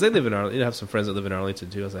 because they live in Arlington. I have some friends that live in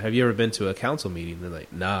Arlington, too. I was like, have you ever been to a council meeting? And they're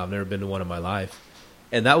like, nah, I've never been to one in my life.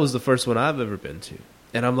 And that was the first one I've ever been to.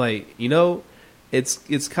 And I'm like, you know,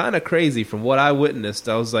 it's kind of crazy from what I witnessed.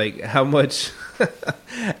 I was like, how much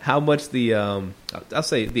the, I'll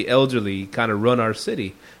say the elderly kind of run our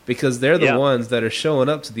city. Because they're the ones that are showing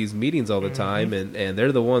up to these meetings all the time, and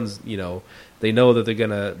they're the ones, you know, they know that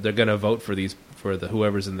they're gonna vote for the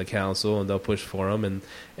whoever's in the council, and they'll push for them, and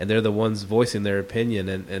they're the ones voicing their opinion,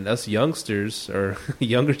 and us youngsters or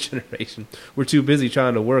younger generation, we're too busy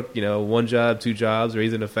trying to work, you know, 1 job, 2 jobs,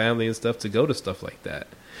 raising a family and stuff to go to stuff like that.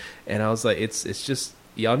 And I was like, it's just,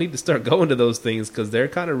 y'all need to start going to those things because they're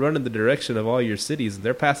kind of running the direction of all your cities, and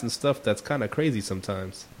they're passing stuff that's kind of crazy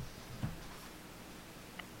sometimes.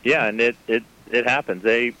 Yeah, and it happens.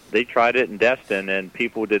 They tried it in Destin, and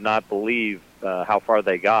people did not believe how far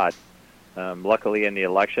they got. Luckily, in the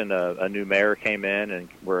election, a new mayor came in and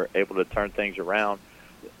were able to turn things around.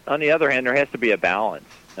 On the other hand, there has to be a balance.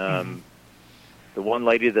 The one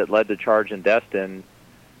lady that led the charge in Destin,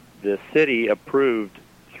 the city approved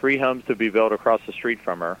 3 homes to be built across the street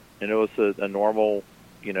from her, and it was a normal,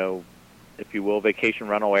 you know, if you will, vacation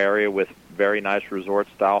rental area with very nice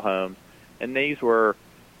resort-style homes. And these were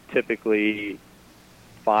typically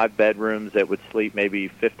 5 bedrooms that would sleep maybe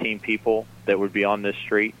 15 people that would be on this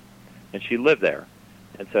street, and she lived there.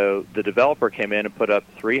 And so the developer came in and put up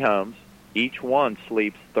 3 homes. Each one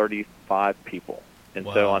sleeps 35 people. And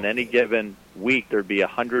Wow. so on any given week, there'd be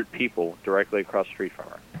 100 people directly across the street from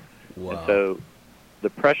her. Wow. And so the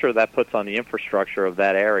pressure that puts on the infrastructure of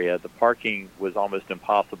that area, the parking was almost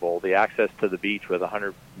impossible. The access to the beach with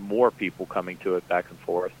 100 more people coming to it back and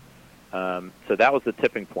forth. So that was the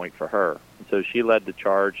tipping point for her. And so she led the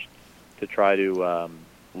charge to try to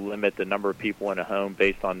limit the number of people in a home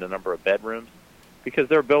based on the number of bedrooms, because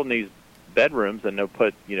they're building these bedrooms and they'll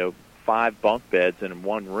put, you know, 5 bunk beds in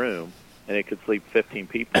one room, and it could sleep 15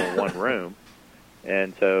 people in one room.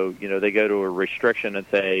 And so, you know, they go to a restriction and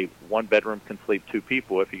say 1 bedroom can sleep 2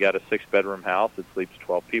 people. If you got a 6-bedroom house, it sleeps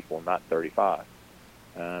 12 people, not 35.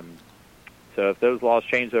 So if those laws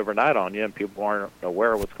change overnight on you and people aren't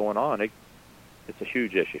aware of what's going on, it's a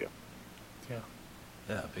huge issue.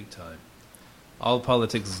 Yeah, big time. All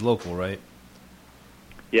politics is local, right?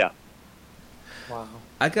 Yeah. Wow.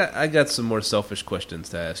 I got some more selfish questions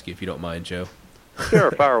to ask you, if you don't mind, Joe.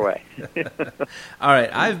 Sure, fire away. All right,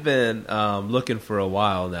 I've been looking for a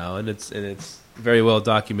while now, and it's very well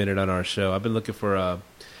documented on our show. I've been looking for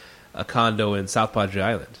a condo in South Padre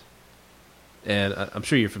Island, and I'm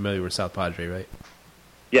sure you're familiar with South Padre, right?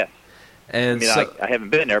 Yes. And I mean, I haven't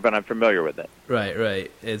been there, but I'm familiar with it. Right.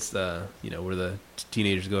 It's you know, where the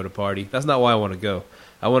teenagers go to party. That's not why I want to go.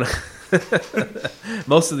 I want to.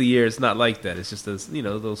 Most of the year, it's not like that. It's just a, you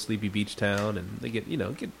know, little sleepy beach town, and they get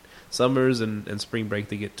summers and spring break.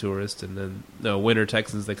 They get tourists, and then winter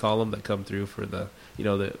Texans they call them, that come through for the, you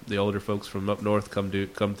know, the older folks from up north come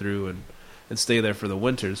through and stay there for the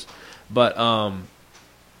winters. But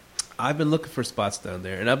I've been looking for spots down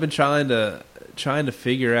there, and I've been trying to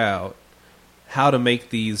figure out how to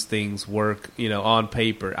make these things work, you know, on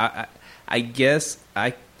paper. I guess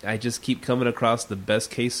I just keep coming across the best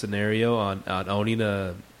case scenario on owning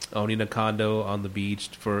a condo on the beach,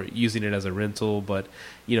 for using it as a rental, but,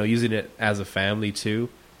 you know, using it as a family too.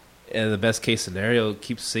 And the best case scenario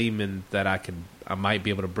keeps seeming that I might be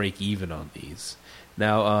able to break even on these.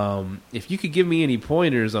 Now, if you could give me any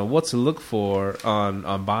pointers on what to look for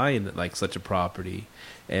on buying like such a property,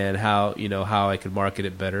 and how I could market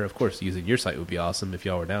it better. Of course, using your site would be awesome if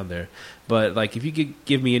y'all were down there. But like, if you could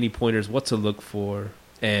give me any pointers, what to look for,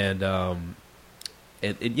 and how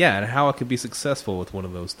I could be successful with one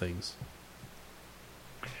of those things.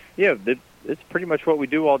 Yeah, it's pretty much what we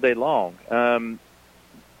do all day long. The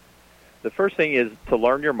first thing is to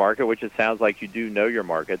learn your market, which it sounds like you do know your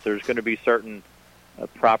market. There's going to be certain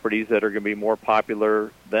properties that are going to be more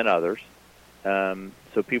popular than others.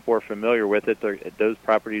 So people are familiar with it. Those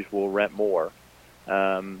properties will rent more.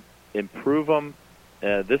 Improve them.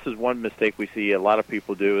 This is one mistake we see a lot of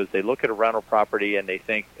people do, is they look at a rental property and they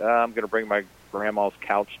think, I'm going to bring my grandma's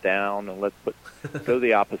couch down and go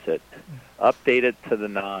the opposite. Update it to the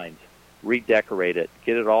nines. Redecorate it.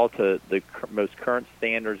 Get it all to the most current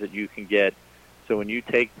standards that you can get, So when you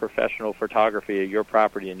take professional photography of your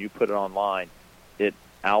property and you put it online, it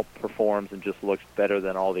outperforms and just looks better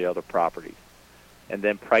than all the other properties. And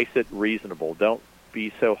then price it reasonable. Don't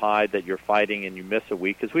be so high that you're fighting and you miss a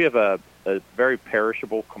week, because we have a very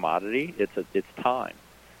perishable commodity. It's time.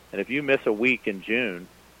 And if you miss a week in June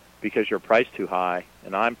because you're priced too high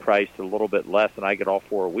and I'm priced a little bit less and I get all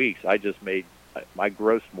 4 weeks, I just made my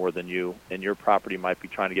gross more than you, and your property might be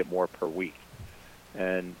trying to get more per week.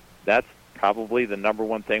 And that's probably the number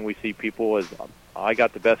one thing we see people is, I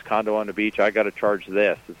got the best condo on the beach, I got to charge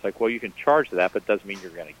this. It's like, well, you can charge that, but it doesn't mean you're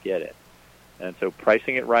going to get it. And so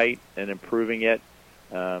pricing it right and improving it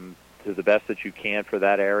to the best that you can for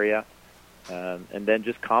that area, and then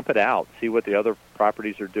just comp it out. See what the other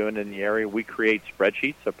properties are doing in the area. We create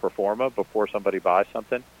spreadsheets of pro forma before somebody buys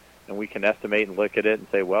something, and we can estimate and look at it and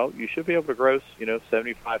say, well, you should be able to gross,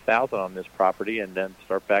 $75,000 on this property, and then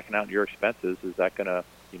start backing out your expenses. Is that going to,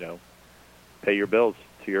 pay your bills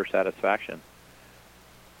to your satisfaction?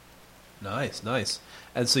 Nice.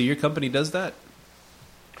 And so your company does that?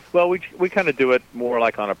 Well, we kind of do it more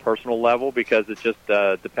like on a personal level, because it just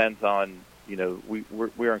depends on,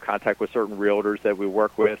 we're in contact with certain realtors that we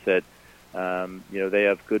work with that, they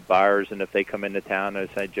have good buyers, and if they come into town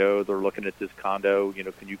and say, Joe, they're looking at this condo,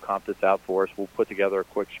 can you comp this out for us? We'll put together a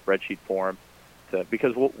quick spreadsheet for them,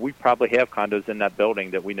 because we probably have condos in that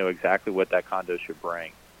building that we know exactly what that condo should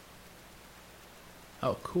bring.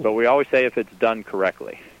 Oh, cool. But we always say if it's done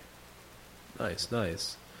correctly. Nice.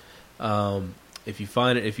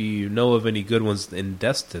 If you know of any good ones in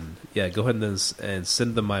Destin, go ahead and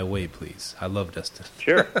send them my way, please. I love Destin.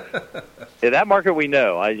 Sure. Yeah, that market we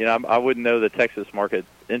know. I wouldn't know the Texas market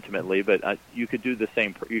intimately, but you could do the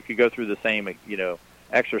same. You could go through the same,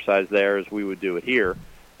 exercise there as we would do it here,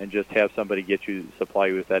 and just have somebody supply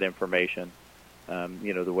you with that information.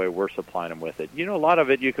 The way we're supplying them with it. A lot of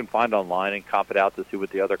it you can find online and comp it out to see what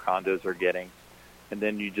the other condos are getting, and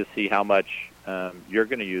then you just see how much you're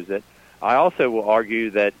going to use it. I also will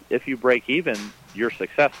argue that if you break even, you're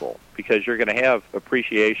successful, because you're going to have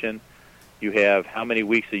appreciation. You have how many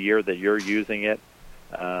weeks a year that you're using it.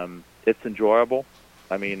 It's enjoyable.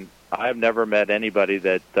 I mean, I've never met anybody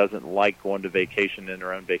that doesn't like going to vacation in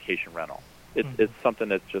their own vacation rental. It's something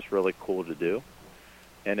that's just really cool to do.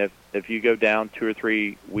 And if you go down 2 or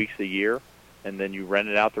 3 weeks a year, and then you rent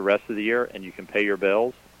it out the rest of the year, and you can pay your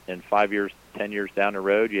bills, and 5 years, 10 years down the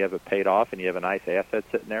road, you have it paid off, and you have a nice asset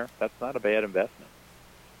sitting there, that's not a bad investment.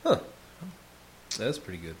 Huh. That's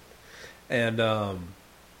pretty good. And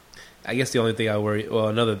I guess the only thing I worry,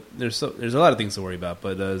 there's a lot of things to worry about,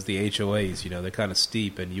 but is the HOAs. They're kind of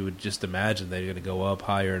steep, and you would just imagine they're going to go up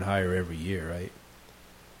higher and higher every year, right?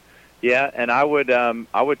 Yeah, and I would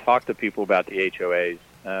talk to people about the HOAs.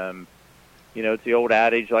 It's the old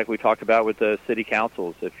adage, like we talked about with the city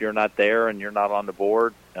councils. If you're not there and you're not on the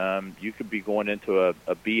board, you could be going into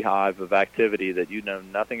a beehive of activity that you know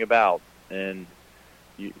nothing about. And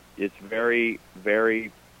it's very,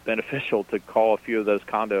 very beneficial to call a few of those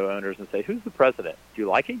condo owners and say, who's the president? Do you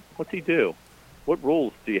like him? What's he do? What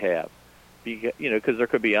rules do you have? Because there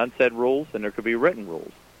could be unsaid rules and there could be written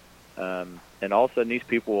rules. And all of a sudden these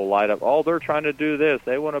people will light up, oh, they're trying to do this.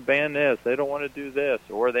 They want to ban this. They don't want to do this.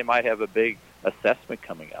 Or they might have a big assessment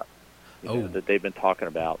coming up that they've been talking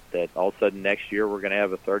about, that all of a sudden next year we're going to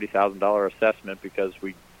have a $30,000 assessment because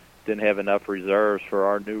we didn't have enough reserves for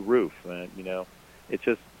our new roof. It's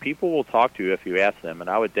just people will talk to you if you ask them.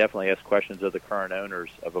 And I would definitely ask questions of the current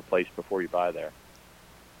owners of a place before you buy there.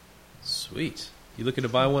 Sweet. You looking to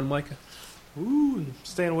buy one, Micah? Ooh, I'm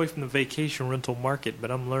staying away from the vacation rental market,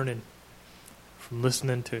 but I'm learning from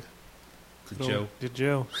listening to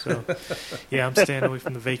Joe. So, yeah, I'm staying away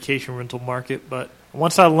from the vacation rental market, but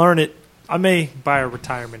once I learn it, I may buy a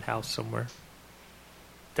retirement house somewhere.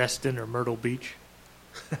 Destin or Myrtle Beach.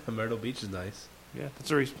 Myrtle Beach is nice. Yeah, that's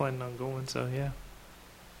where he's planning on going, so yeah.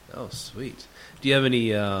 Oh, sweet. Do you have any,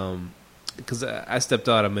 because I stepped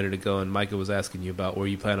out a minute ago and Micah was asking you about where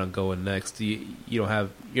you plan on going next. You're not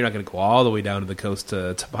going to go all the way down to the coast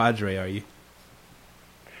to Padre, are you?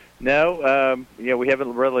 No, we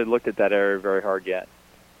haven't really looked at that area very hard yet.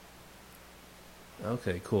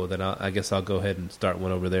 Okay, cool. Then I guess I'll go ahead and start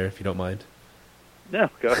one over there if you don't mind. No,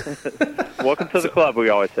 go. Welcome to the club, we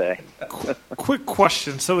always say. Quick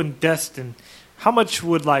question. So in Destin, how much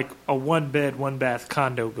would like a 1-bed, 1-bath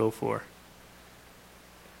condo go for?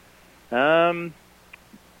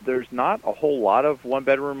 There's not a whole lot of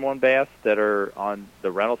 1-bedroom, 1-baths that are on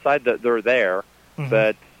the rental side. They're there,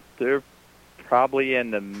 but they're probably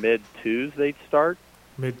in the mid-2s they'd start.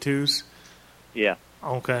 Mid-2s? Yeah.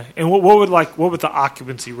 Okay. And what would the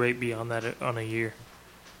occupancy rate be on that on a year?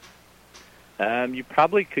 You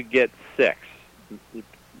probably could get 6,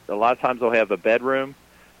 a lot of times they'll have a bedroom,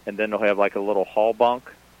 and then they'll have like a little hall bunk,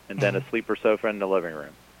 and then a sleeper sofa in the living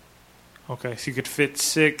room. Okay, so you could fit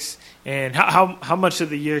 6. And how much of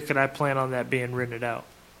the year could I plan on that being rented out?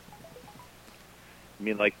 You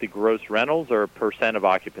mean like the gross rentals or percent of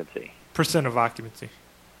occupancy? Percent of occupancy.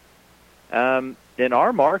 In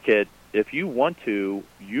our market, if you want to,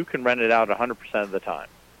 you can rent it out 100% of the time,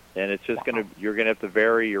 and it's just you're gonna have to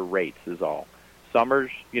vary your rates is all.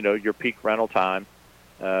 Summer's, your peak rental time.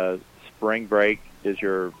 Spring break is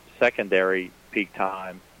your secondary peak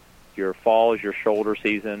time. Your fall is your shoulder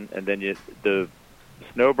season, and then the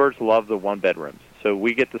snowbirds love the one bedrooms. So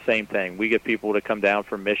we get the same thing. We get people to come down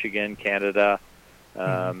from Michigan, Canada,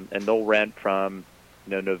 and they'll rent from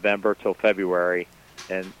November till February,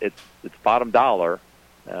 and it's bottom dollar,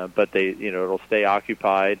 but they it'll stay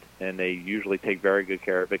occupied, and they usually take very good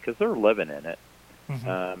care of it because they're living in it.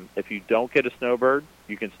 If you don't get a snowbird,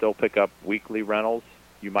 you can still pick up weekly rentals.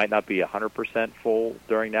 You might not be 100% full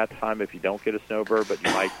during that time if you don't get a snowbird, but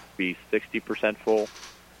you might be 60% full.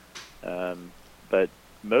 But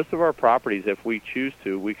most of our properties, if we choose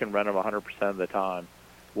to, we can rent them 100% of the time.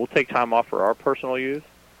 We'll take time off for our personal use,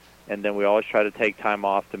 and then we always try to take time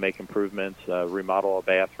off to make improvements, remodel a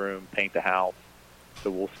bathroom, paint the house.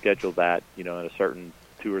 So we'll schedule that, in a certain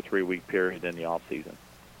 2 or 3 week period in the off season.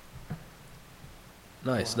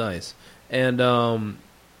 Nice. And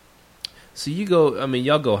so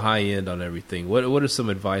y'all go high end on everything. What are some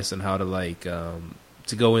advice on how to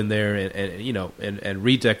to go in there and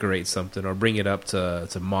redecorate something or bring it up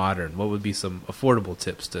to modern? What would be some affordable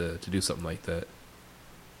tips to do something like that?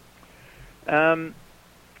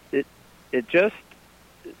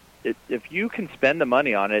 If you can spend the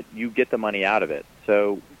money on it, you get the money out of it.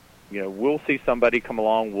 So, we'll see somebody come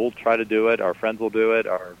along, we'll try to do it, our friends will do it,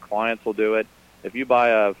 our clients will do it. If you buy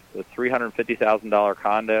a $350,000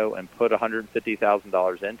 condo and put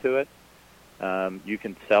 $150,000 into it, you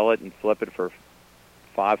can sell it and flip it for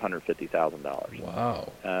 $550,000.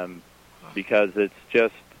 Wow! Because it's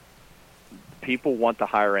just people want the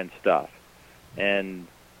higher end stuff, and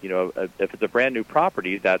if it's a brand new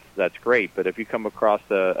property, that's great. But if you come across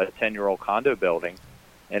a 10-year-old condo building,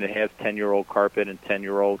 and it has 10-year-old carpet and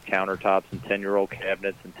 10-year-old countertops and 10-year-old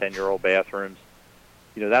cabinets and 10-year-old bathrooms,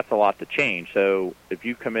 that's a lot to change. So if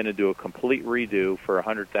you come in and do a complete redo for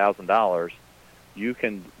 $100,000, you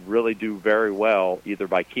can really do very well either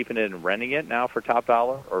by keeping it and renting it now for top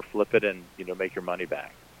dollar, or flip it and make your money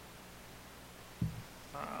back.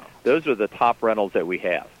 Wow. Those are the top rentals that we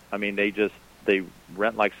have. I mean, they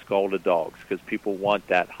rent like scalded dogs because people want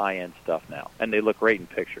that high-end stuff now, and they look great in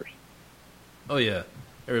pictures. Oh yeah,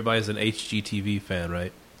 everybody's an HGTV fan,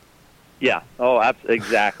 right? Yeah. Oh,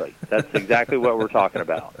 exactly. That's exactly what we're talking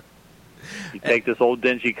about. You take this old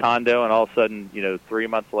dingy condo, and all of a sudden, 3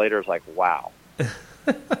 months later, it's like, wow.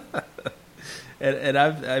 and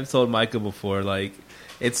I've told Micah before,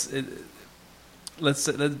 Destin.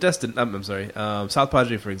 I'm sorry, South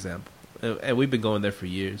Padre, for example, and we've been going there for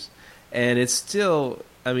years, and it's still.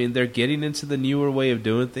 I mean, they're getting into the newer way of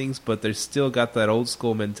doing things, but they're still got that old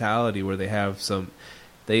school mentality where they have some.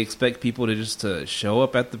 They expect people to show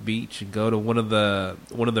up at the beach and go to one of the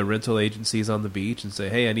rental agencies on the beach and say,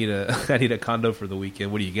 "Hey, I need a condo for the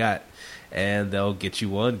weekend. What do you got?" And they'll get you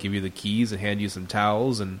one, give you the keys, and hand you some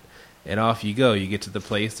towels, and off you go. You get to the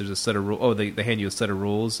place. There's a set of rules. Oh, they hand you a set of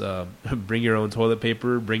rules. Bring your own toilet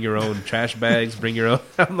paper. Bring your own trash bags. Bring your own.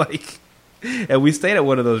 I'm like, and we stayed at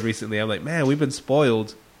one of those recently. I'm like, man, we've been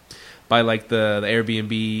spoiled by the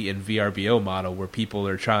Airbnb and VRBO model where people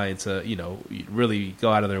are trying to, really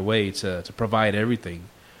go out of their way to provide everything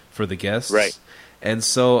for the guests. Right. And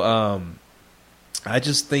so I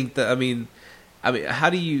just think that, I mean, how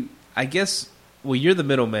do you, I guess, well, you're the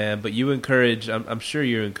middleman, but you encourage, I'm sure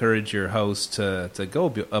you encourage your host to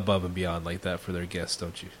go above and beyond like that for their guests,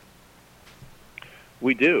 don't you?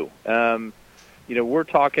 We do. We're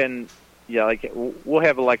talking... Yeah, we'll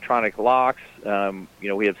have electronic locks.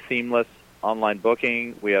 We have seamless online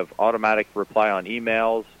booking. We have automatic reply on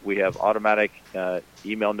emails. We have automatic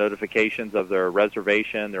email notifications of their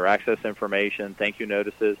reservation, their access information, thank you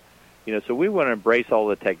notices. So we want to embrace all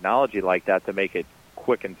the technology like that to make it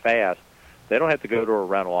quick and fast. They don't have to go to a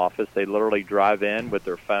rental office. They literally drive in with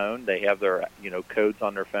their phone. They have their codes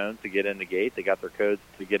on their phone to get in the gate. They got their codes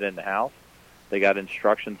to get in the house. They got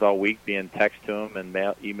instructions all week being texted to them and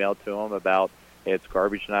emailed to them about, hey, it's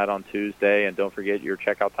garbage night on Tuesday, and don't forget your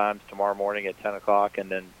checkout time's tomorrow morning at 10 o'clock, and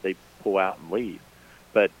then they pull out and leave.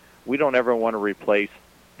 But we don't ever want to replace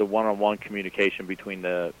the one-on-one communication between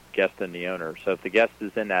the guest and the owner. So if the guest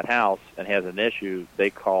is in that house and has an issue, they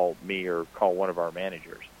call me or call one of our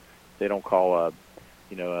managers. They don't call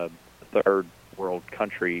a third World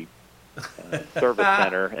Country Service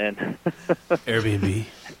Center, and Airbnb.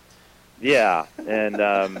 Yeah, and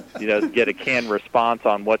get a canned response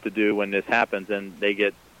on what to do when this happens, and they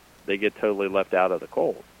get totally left out of the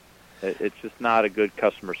cold. It's just not a good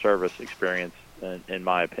customer service experience, in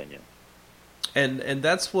my opinion. And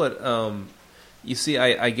that's what you see.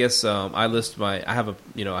 I guess I have an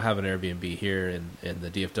Airbnb here in the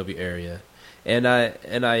DFW area, and I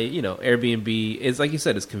Airbnb is, like you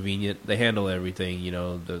said, it's convenient. They handle everything.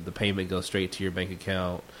 The payment goes straight to your bank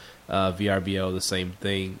account. VRBO, the same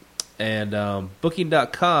thing. And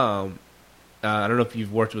Booking.com, I don't know if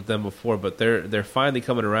you've worked with them before, but they're finally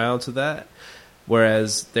coming around to that.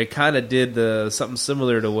 Whereas they kind of did something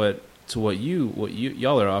similar to what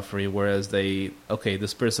y'all are offering. Whereas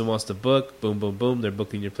this person wants to book, boom, boom, boom, they're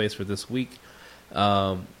booking your place for this week.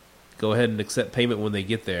 Go ahead and accept payment when they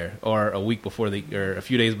get there, or a week before or a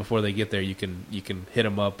few days before they get there. You can hit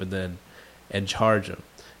them up and charge them.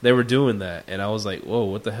 They were doing that, and I was like, whoa,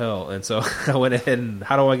 what the hell? And so I went ahead and,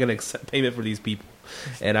 how am I going to accept payment for these people?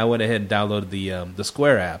 And I went ahead and downloaded the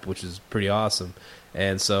Square app, which is pretty awesome.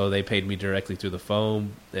 And so they paid me directly through the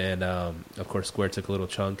phone, and of course Square took a little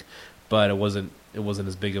chunk, but it wasn't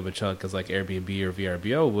as big of a chunk as like Airbnb or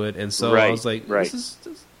VRBO would. And so I was like,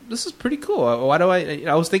 this is pretty cool. Why do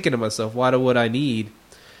I was thinking to myself, would I need?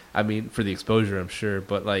 I mean, for the exposure, I'm sure,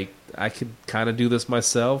 but like I could kind of do this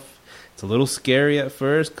myself. It's a little scary at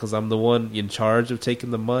first because I'm the one in charge of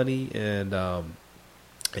taking the money and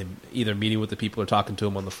either meeting with the people or talking to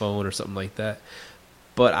them on the phone or something like that.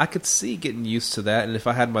 But I could see getting used to that, and if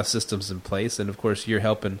I had my systems in place, and of course you're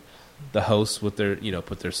helping the hosts with their,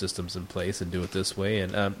 put their systems in place and do it this way.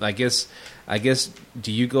 And I guess,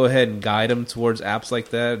 do you go ahead and guide them towards apps like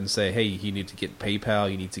that and say, hey, you need to get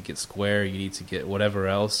PayPal, you need to get Square, you need to get whatever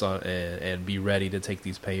else, and be ready to take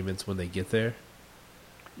these payments when they get there?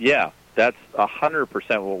 Yeah, that's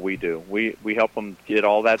 100% what we do. We help them get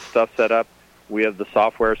all that stuff set up. We have the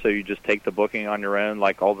software, so you just take the booking on your own,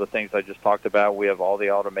 like all the things I just talked about. We have all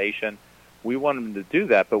the automation. We want them to do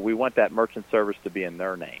that, but we want that merchant service to be in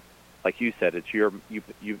their name. Like you said, it's you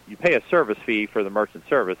pay a service fee for the merchant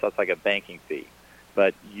service. That's like a banking fee,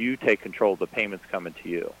 but you take control of the payments coming to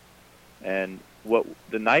you. And what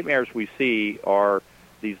the nightmares we see are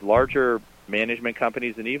these larger management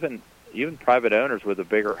companies and even private owners with a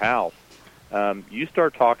bigger house. You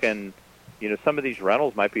start talking. Some of these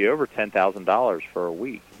rentals might be over $10,000 for a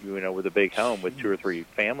week, with a big home with 2 or 3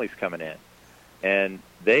 families coming in. And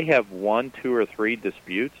they have 1, 2, or 3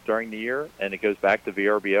 disputes during the year, and it goes back to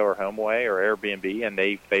VRBO or HomeAway or Airbnb, and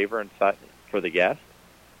they favor for the guest.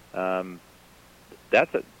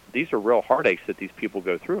 These are real heartaches that these people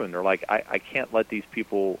go through, and they're like, I can't let these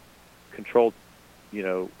people control,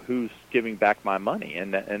 who's giving back my money,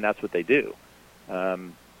 and that's what they do.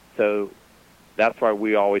 So that's why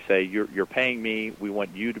we always say, you're paying me. We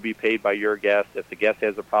want you to be paid by your guest. If the guest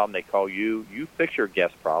has a problem, they call you. You fix your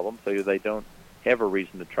guest problem so they don't have a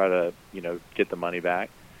reason to try to, get the money back.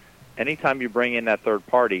 Anytime you bring in that third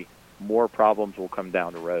party, more problems will come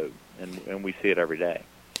down the road, and we see it every day.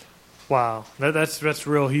 Wow, that's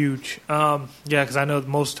real huge. Yeah, because I know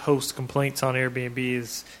most host complaints on Airbnb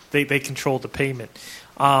is they control the payment.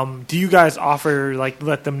 Do you guys offer,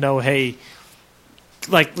 let them know, hey,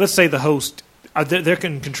 let's say the host, they're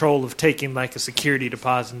in control of taking a security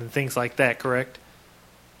deposit and things like that, correct?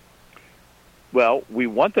 Well, we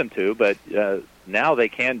want them to, but now they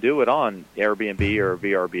can do it on Airbnb or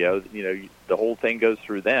VRBO. The whole thing goes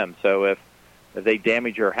through them. So if they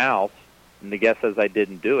damage your house and the guest says I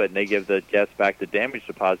didn't do it, and they give the guest back the damage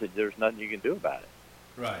deposit, there's nothing you can do about it.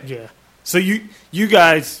 Right. Yeah. So you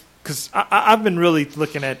guys, because I've been really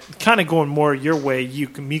looking at kind of going more your way,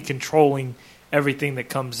 me controlling everything that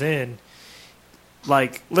comes in.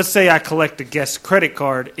 Let's say I collect a guest credit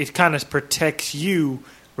card, it kind of protects you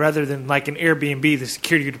rather than an Airbnb, the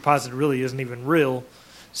security deposit really isn't even real.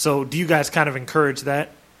 So do you guys kind of encourage that?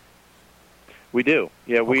 We do.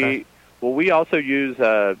 Yeah, okay. We also use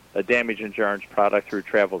a damage insurance product through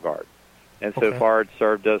Travel Guard. And so far it's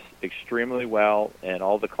served us extremely well, and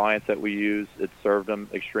all the clients that we use, it's served them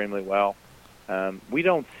extremely well. We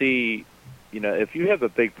don't see, if you have a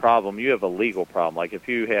big problem, you have a legal problem. Like if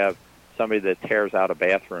you have somebody that tears out a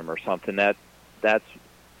bathroom or something, that's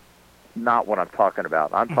not what I'm talking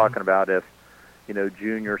about. I'm talking about if,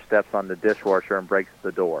 Junior steps on the dishwasher and breaks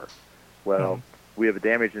the door. Well, we have a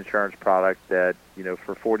damage insurance product that,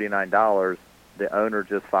 for $49, the owner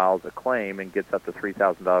just files a claim and gets up to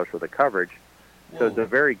 $3,000 worth of coverage. Whoa. So it's a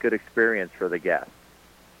very good experience for the guest.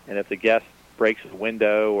 And if the guest breaks a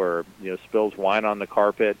window or, spills wine on the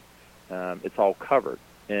carpet, it's all covered.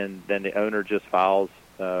 And then the owner just files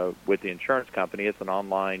with the insurance company. It's an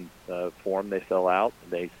online form they fill out.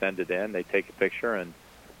 They send it in. They take a picture, and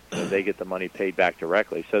they get the money paid back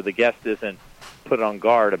directly. So the guest isn't put on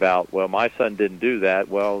guard about, well, my son didn't do that.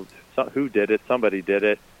 Well, who did it? Somebody did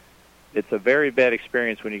it. It's a very bad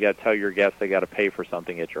experience when you got to tell your guests they got to pay for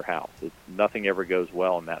something at your house. Nothing ever goes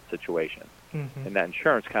well in that situation. Mm-hmm. And that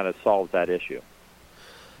insurance kind of solves that issue.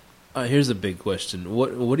 Here's a big question.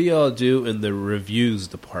 What do y'all do in the reviews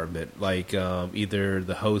department? Like either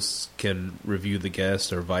the hosts can review the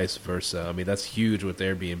guest or vice versa. I mean, that's huge with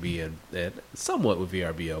Airbnb and somewhat with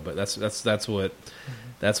VRBO, but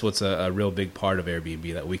that's what's a real big part of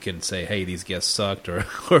Airbnb, that we can say, hey, these guests sucked, or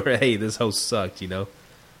hey, this host sucked,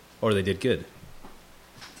 or they did good.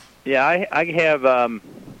 Yeah, I have.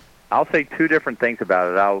 I'll say two different things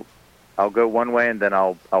about it. I'll go one way and then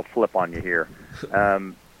I'll flip on you here.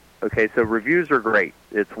 Okay, so reviews are great.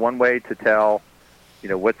 It's one way to tell,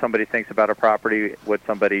 what somebody thinks about a property, what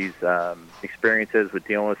somebody's experience is with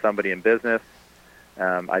dealing with somebody in business.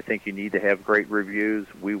 I think you need to have great reviews.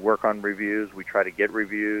 We work on reviews. We try to get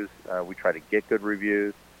reviews. We try to get good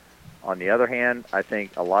reviews. On the other hand, I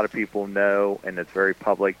think a lot of people know, and it's very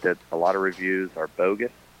public, that a lot of reviews are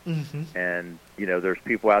bogus. Mm-hmm. And, there's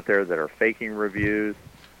people out there that are faking reviews.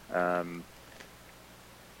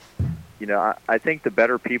 I think the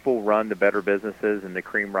better people run the better businesses, and the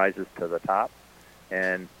cream rises to the top.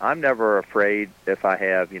 And I'm never afraid if I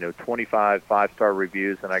have, 25 5-star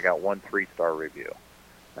reviews and I got 1 3-star review.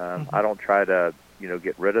 I don't try to,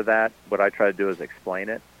 get rid of that. What I try to do is explain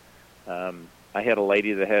it. I had a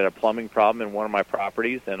lady that had a plumbing problem in one of my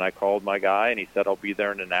properties, and I called my guy, and he said, I'll be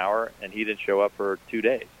there in an hour, and he didn't show up for 2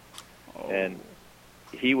 days. Oh. And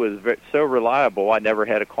he was so reliable, I never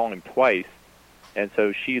had to call him twice. And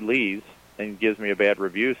so she leaves and gives me a bad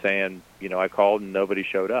review saying, I called and nobody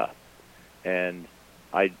showed up. And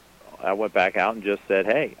I went back out and just said,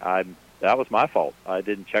 hey, that was my fault. I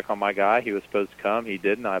didn't check on my guy. He was supposed to come. He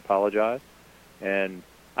didn't. I apologize. And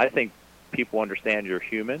I think people understand you're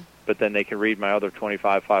human, but then they can read my other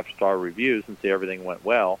 25 5-star reviews and see everything went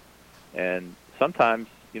well. And sometimes,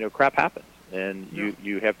 crap happens, and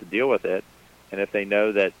you have to deal with it. And if they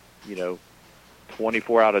know that,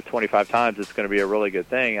 24 out of 25 times it's going to be a really good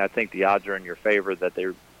thing, I think the odds are in your favor that they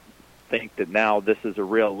think that now this is a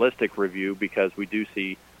realistic review, because we do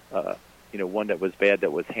see, one that was bad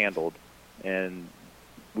that was handled, and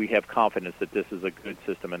we have confidence that this is a good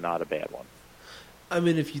system and not a bad one. I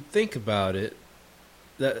mean, if you think about it,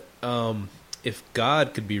 that if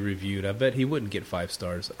God could be reviewed, I bet he wouldn't get 5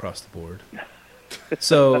 stars across the board.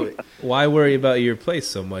 So why worry about your place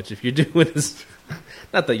so much if you're doing this?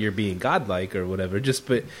 Not that you're being godlike or whatever,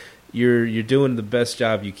 but you're doing the best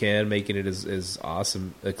job you can, making it as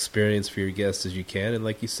awesome experience for your guests as you can. And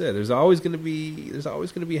like you said, there's always going to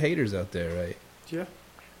be haters out there, right? Yeah,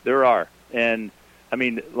 there are. And I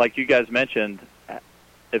mean, like you guys mentioned,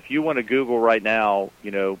 if you want to Google right now,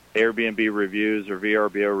 Airbnb reviews or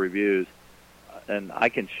VRBO reviews, and I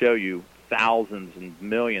can show you thousands and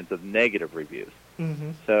millions of negative reviews.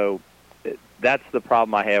 Mm-hmm. So that's the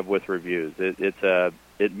problem I have with reviews.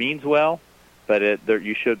 It means well, but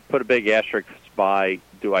you should put a big asterisk by,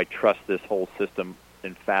 do I trust this whole system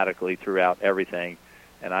emphatically throughout everything?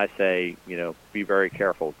 And I say, be very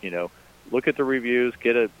careful. Look at the reviews,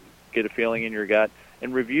 get a feeling in your gut.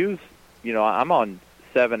 And reviews, I'm on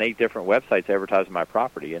 7-8 different websites advertising my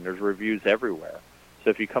property, and there's reviews everywhere. So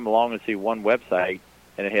if you come along and see one website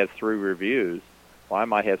and it has 3 reviews, well, I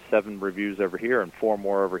might have 7 reviews over here and 4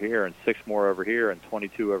 more over here and 6 more over here and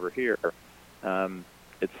 22 over here.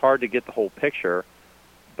 It's hard to get the whole picture,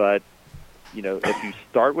 but, if you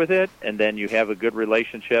start with it and then you have a good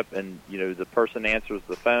relationship and, the person answers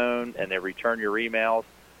the phone and they return your emails,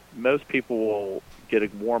 most people will get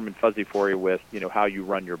it warm and fuzzy for you with, how you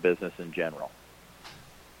run your business in general.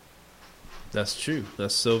 That's true.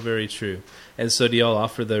 That's so very true. And so do y'all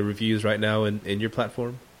offer the reviews right now in your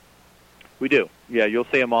platform? We do. Yeah, you'll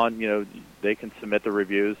see them on, they can submit the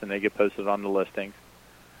reviews and they get posted on the listings.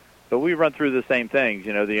 But we run through the same things.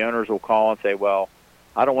 The owners will call and say, well,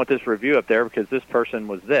 I don't want this review up there because this person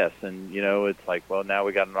was this. And, it's like, well, now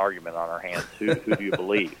we got an argument on our hands. Who do you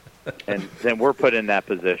believe? And then we're put in that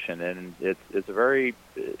position. And it's very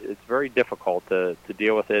difficult to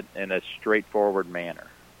deal with it in a straightforward manner.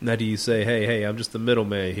 Now do you say, hey, I'm just the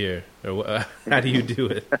middleman here? Or how do you do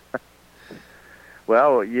it?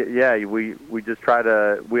 Well, yeah, we just try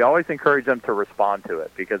to, we always encourage them to respond to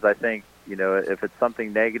it, because I think, if it's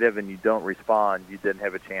something negative and you don't respond, you didn't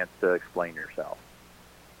have a chance to explain yourself.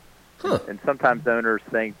 Huh. And sometimes owners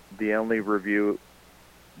think the only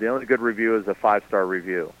good review is a 5-star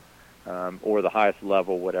review, or the highest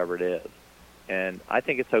level, whatever it is. And I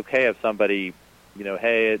think it's okay if somebody,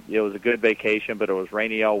 hey, it was a good vacation, but it was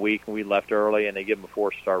rainy all week and we left early, and they give them a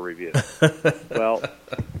 4-star review. Well,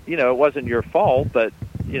 it wasn't your fault, but,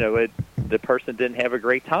 the person didn't have a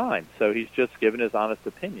great time. So he's just giving his honest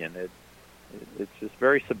opinion. It's just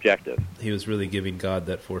very subjective. He was really giving God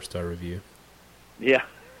that 4-star review. Yeah.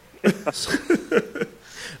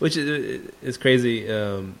 Which is crazy.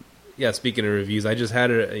 Speaking of reviews, I just had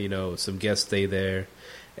some guests stay there,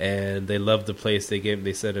 and they loved the place.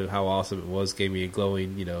 They said how awesome it was, gave me a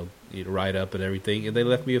glowing write up and everything, and they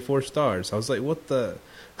left me a 4 stars. I was like, what the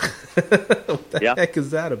what the heck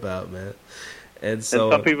is that about, man? And so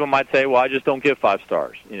some people might say, well, I just don't give 5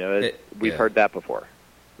 stars. We've heard that before.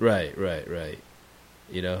 Right. I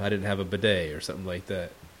didn't have a bidet or something like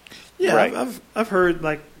that. Yeah, right. I've heard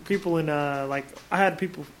like people in I had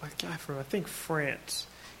people, a guy from I think France,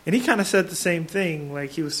 and he kind of said the same thing. Like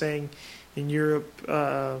he was saying in Europe,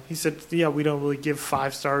 he said, yeah, we don't really give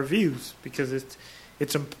 5-star reviews because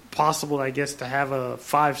it's impossible, I guess, to have a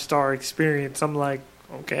 5-star experience. I'm like,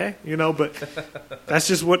 okay, but that's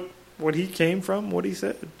just what he came from, what he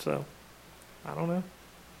said. So I don't know.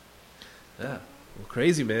 Yeah, well,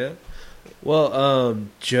 crazy, man. Well,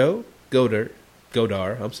 Joe Godar,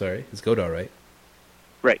 I'm sorry, it's Godar, right?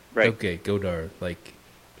 Right. Okay, Godar, like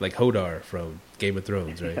Hodar from Game of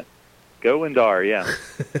Thrones, right? Goindar, yeah.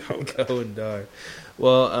 Goindar.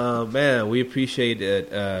 Well, man, we appreciate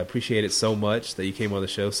it so much that you came on the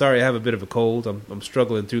show. Sorry, I have a bit of a cold. I'm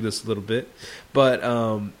struggling through this a little bit, but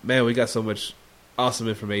man, we got so much awesome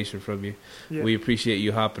information from you. Yeah. We appreciate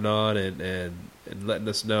you hopping on and letting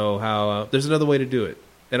us know how there's another way to do it.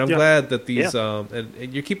 And I'm glad that these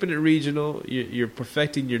and you're keeping it regional. You're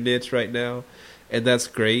perfecting your niche right now, and that's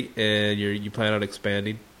great. And you plan on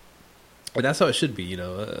expanding, and that's how it should be.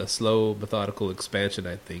 A slow, methodical expansion.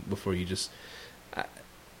 I think before you just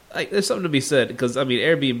there's something to be said because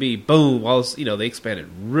Airbnb, boom, they expanded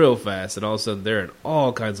real fast, and all of a sudden they're in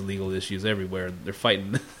all kinds of legal issues everywhere. They're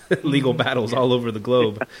fighting legal battles all over the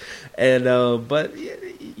globe, and but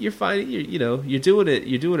you're finding you're doing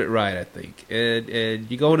it right, I think,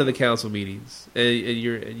 and you go into the council meetings and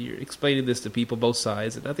you're explaining this to people both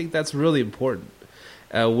sides, and I think that's really important.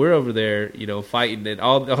 We're over there, fighting, and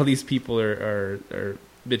all these people are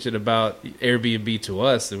bitching about Airbnb to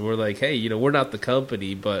us, and we're like, hey, we're not the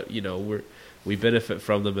company, but we benefit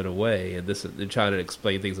from them in a way, and they're trying to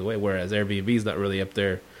explain things away, whereas Airbnb is not really up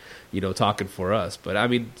there talking for us. But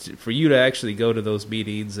for you to actually go to those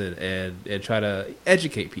meetings and try to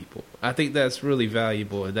educate people, I think that's really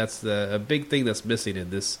valuable, and that's a big thing that's missing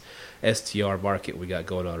in this STR market we got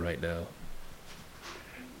going on right now.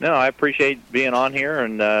 No, I appreciate being on here,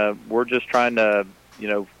 and we're just trying to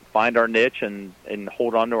find our niche and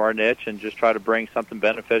hold on to our niche and just try to bring something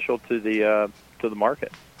beneficial to the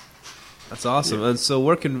market. That's awesome. And so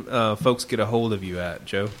where can folks get a hold of you at,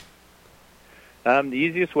 Joe? The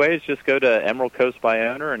easiest way is just go to Emerald Coast by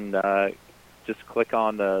Owner and just click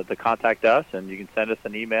on the Contact Us, and you can send us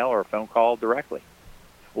an email or a phone call directly.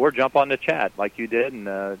 Or jump on the chat like you did,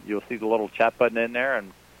 and you'll see the little chat button in there,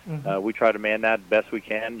 and we try to man that best we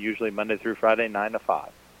can, usually Monday through Friday, 9 to 5.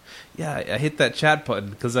 Yeah, I hit that chat button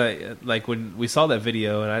because I when we saw that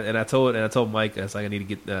video, and I told Mike, I was like, I need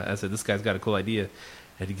to get. I said, this guy's got a cool idea,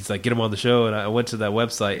 and he's like, get him on the show. And I went to that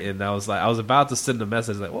website, and I was about to send a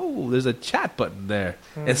message like, whoa, there's a chat button there,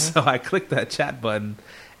 and so I clicked that chat button,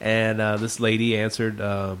 and this lady answered.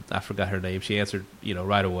 I forgot her name. She answered,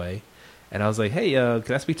 right away, and I was like, hey,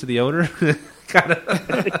 can I speak to the owner? Kind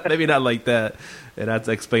of, maybe not like that. And I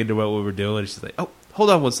explained to her what we were doing, and she's like, oh, hold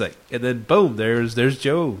on one sec, and then boom, there's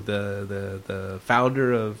Joe, the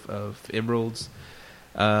founder of Emerald's.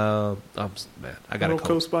 Man, I got Emerald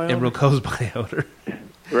Coast by Owner. Emerald Coast by Owner.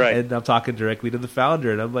 Right. And I'm talking directly to the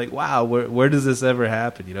founder, and I'm like, wow, where does this ever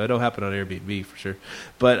happen? It don't happen on Airbnb for sure,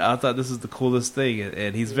 but I thought this is the coolest thing,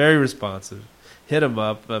 and he's very responsive. Hit him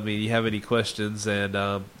up. You have any questions,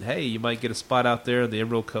 and hey, you might get a spot out there on the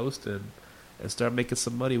Emerald Coast and start making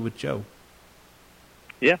some money with Joe.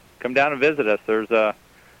 Yeah, come down and visit us. There's a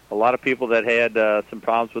lot of people that had some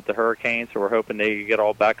problems with the hurricane, so we're hoping they could get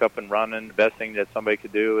all back up and running. The best thing that somebody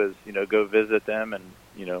could do is, go visit them and,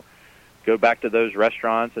 go back to those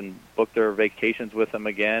restaurants and book their vacations with them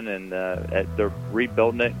again. And they're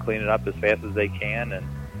rebuilding it and cleaning it up as fast as they can. And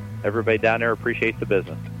everybody down there appreciates the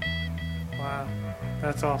business. Wow,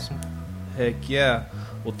 that's awesome. Heck yeah.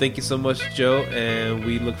 Well, thank you so much, Joe, and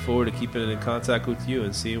we look forward to keeping in contact with you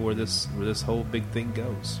and seeing where this whole big thing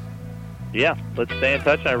goes. Yeah, let's stay in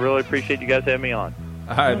touch, and I really appreciate you guys having me on.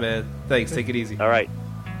 All right, man. Thanks. Take it easy. All right.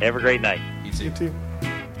 Have a great night. You too.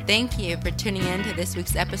 Thank you for tuning in to this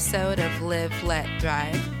week's episode of Live, Let,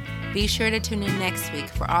 Thrive. Be sure to tune in next week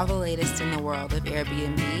for all the latest in the world of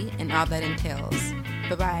Airbnb and all that entails.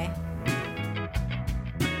 Bye-bye.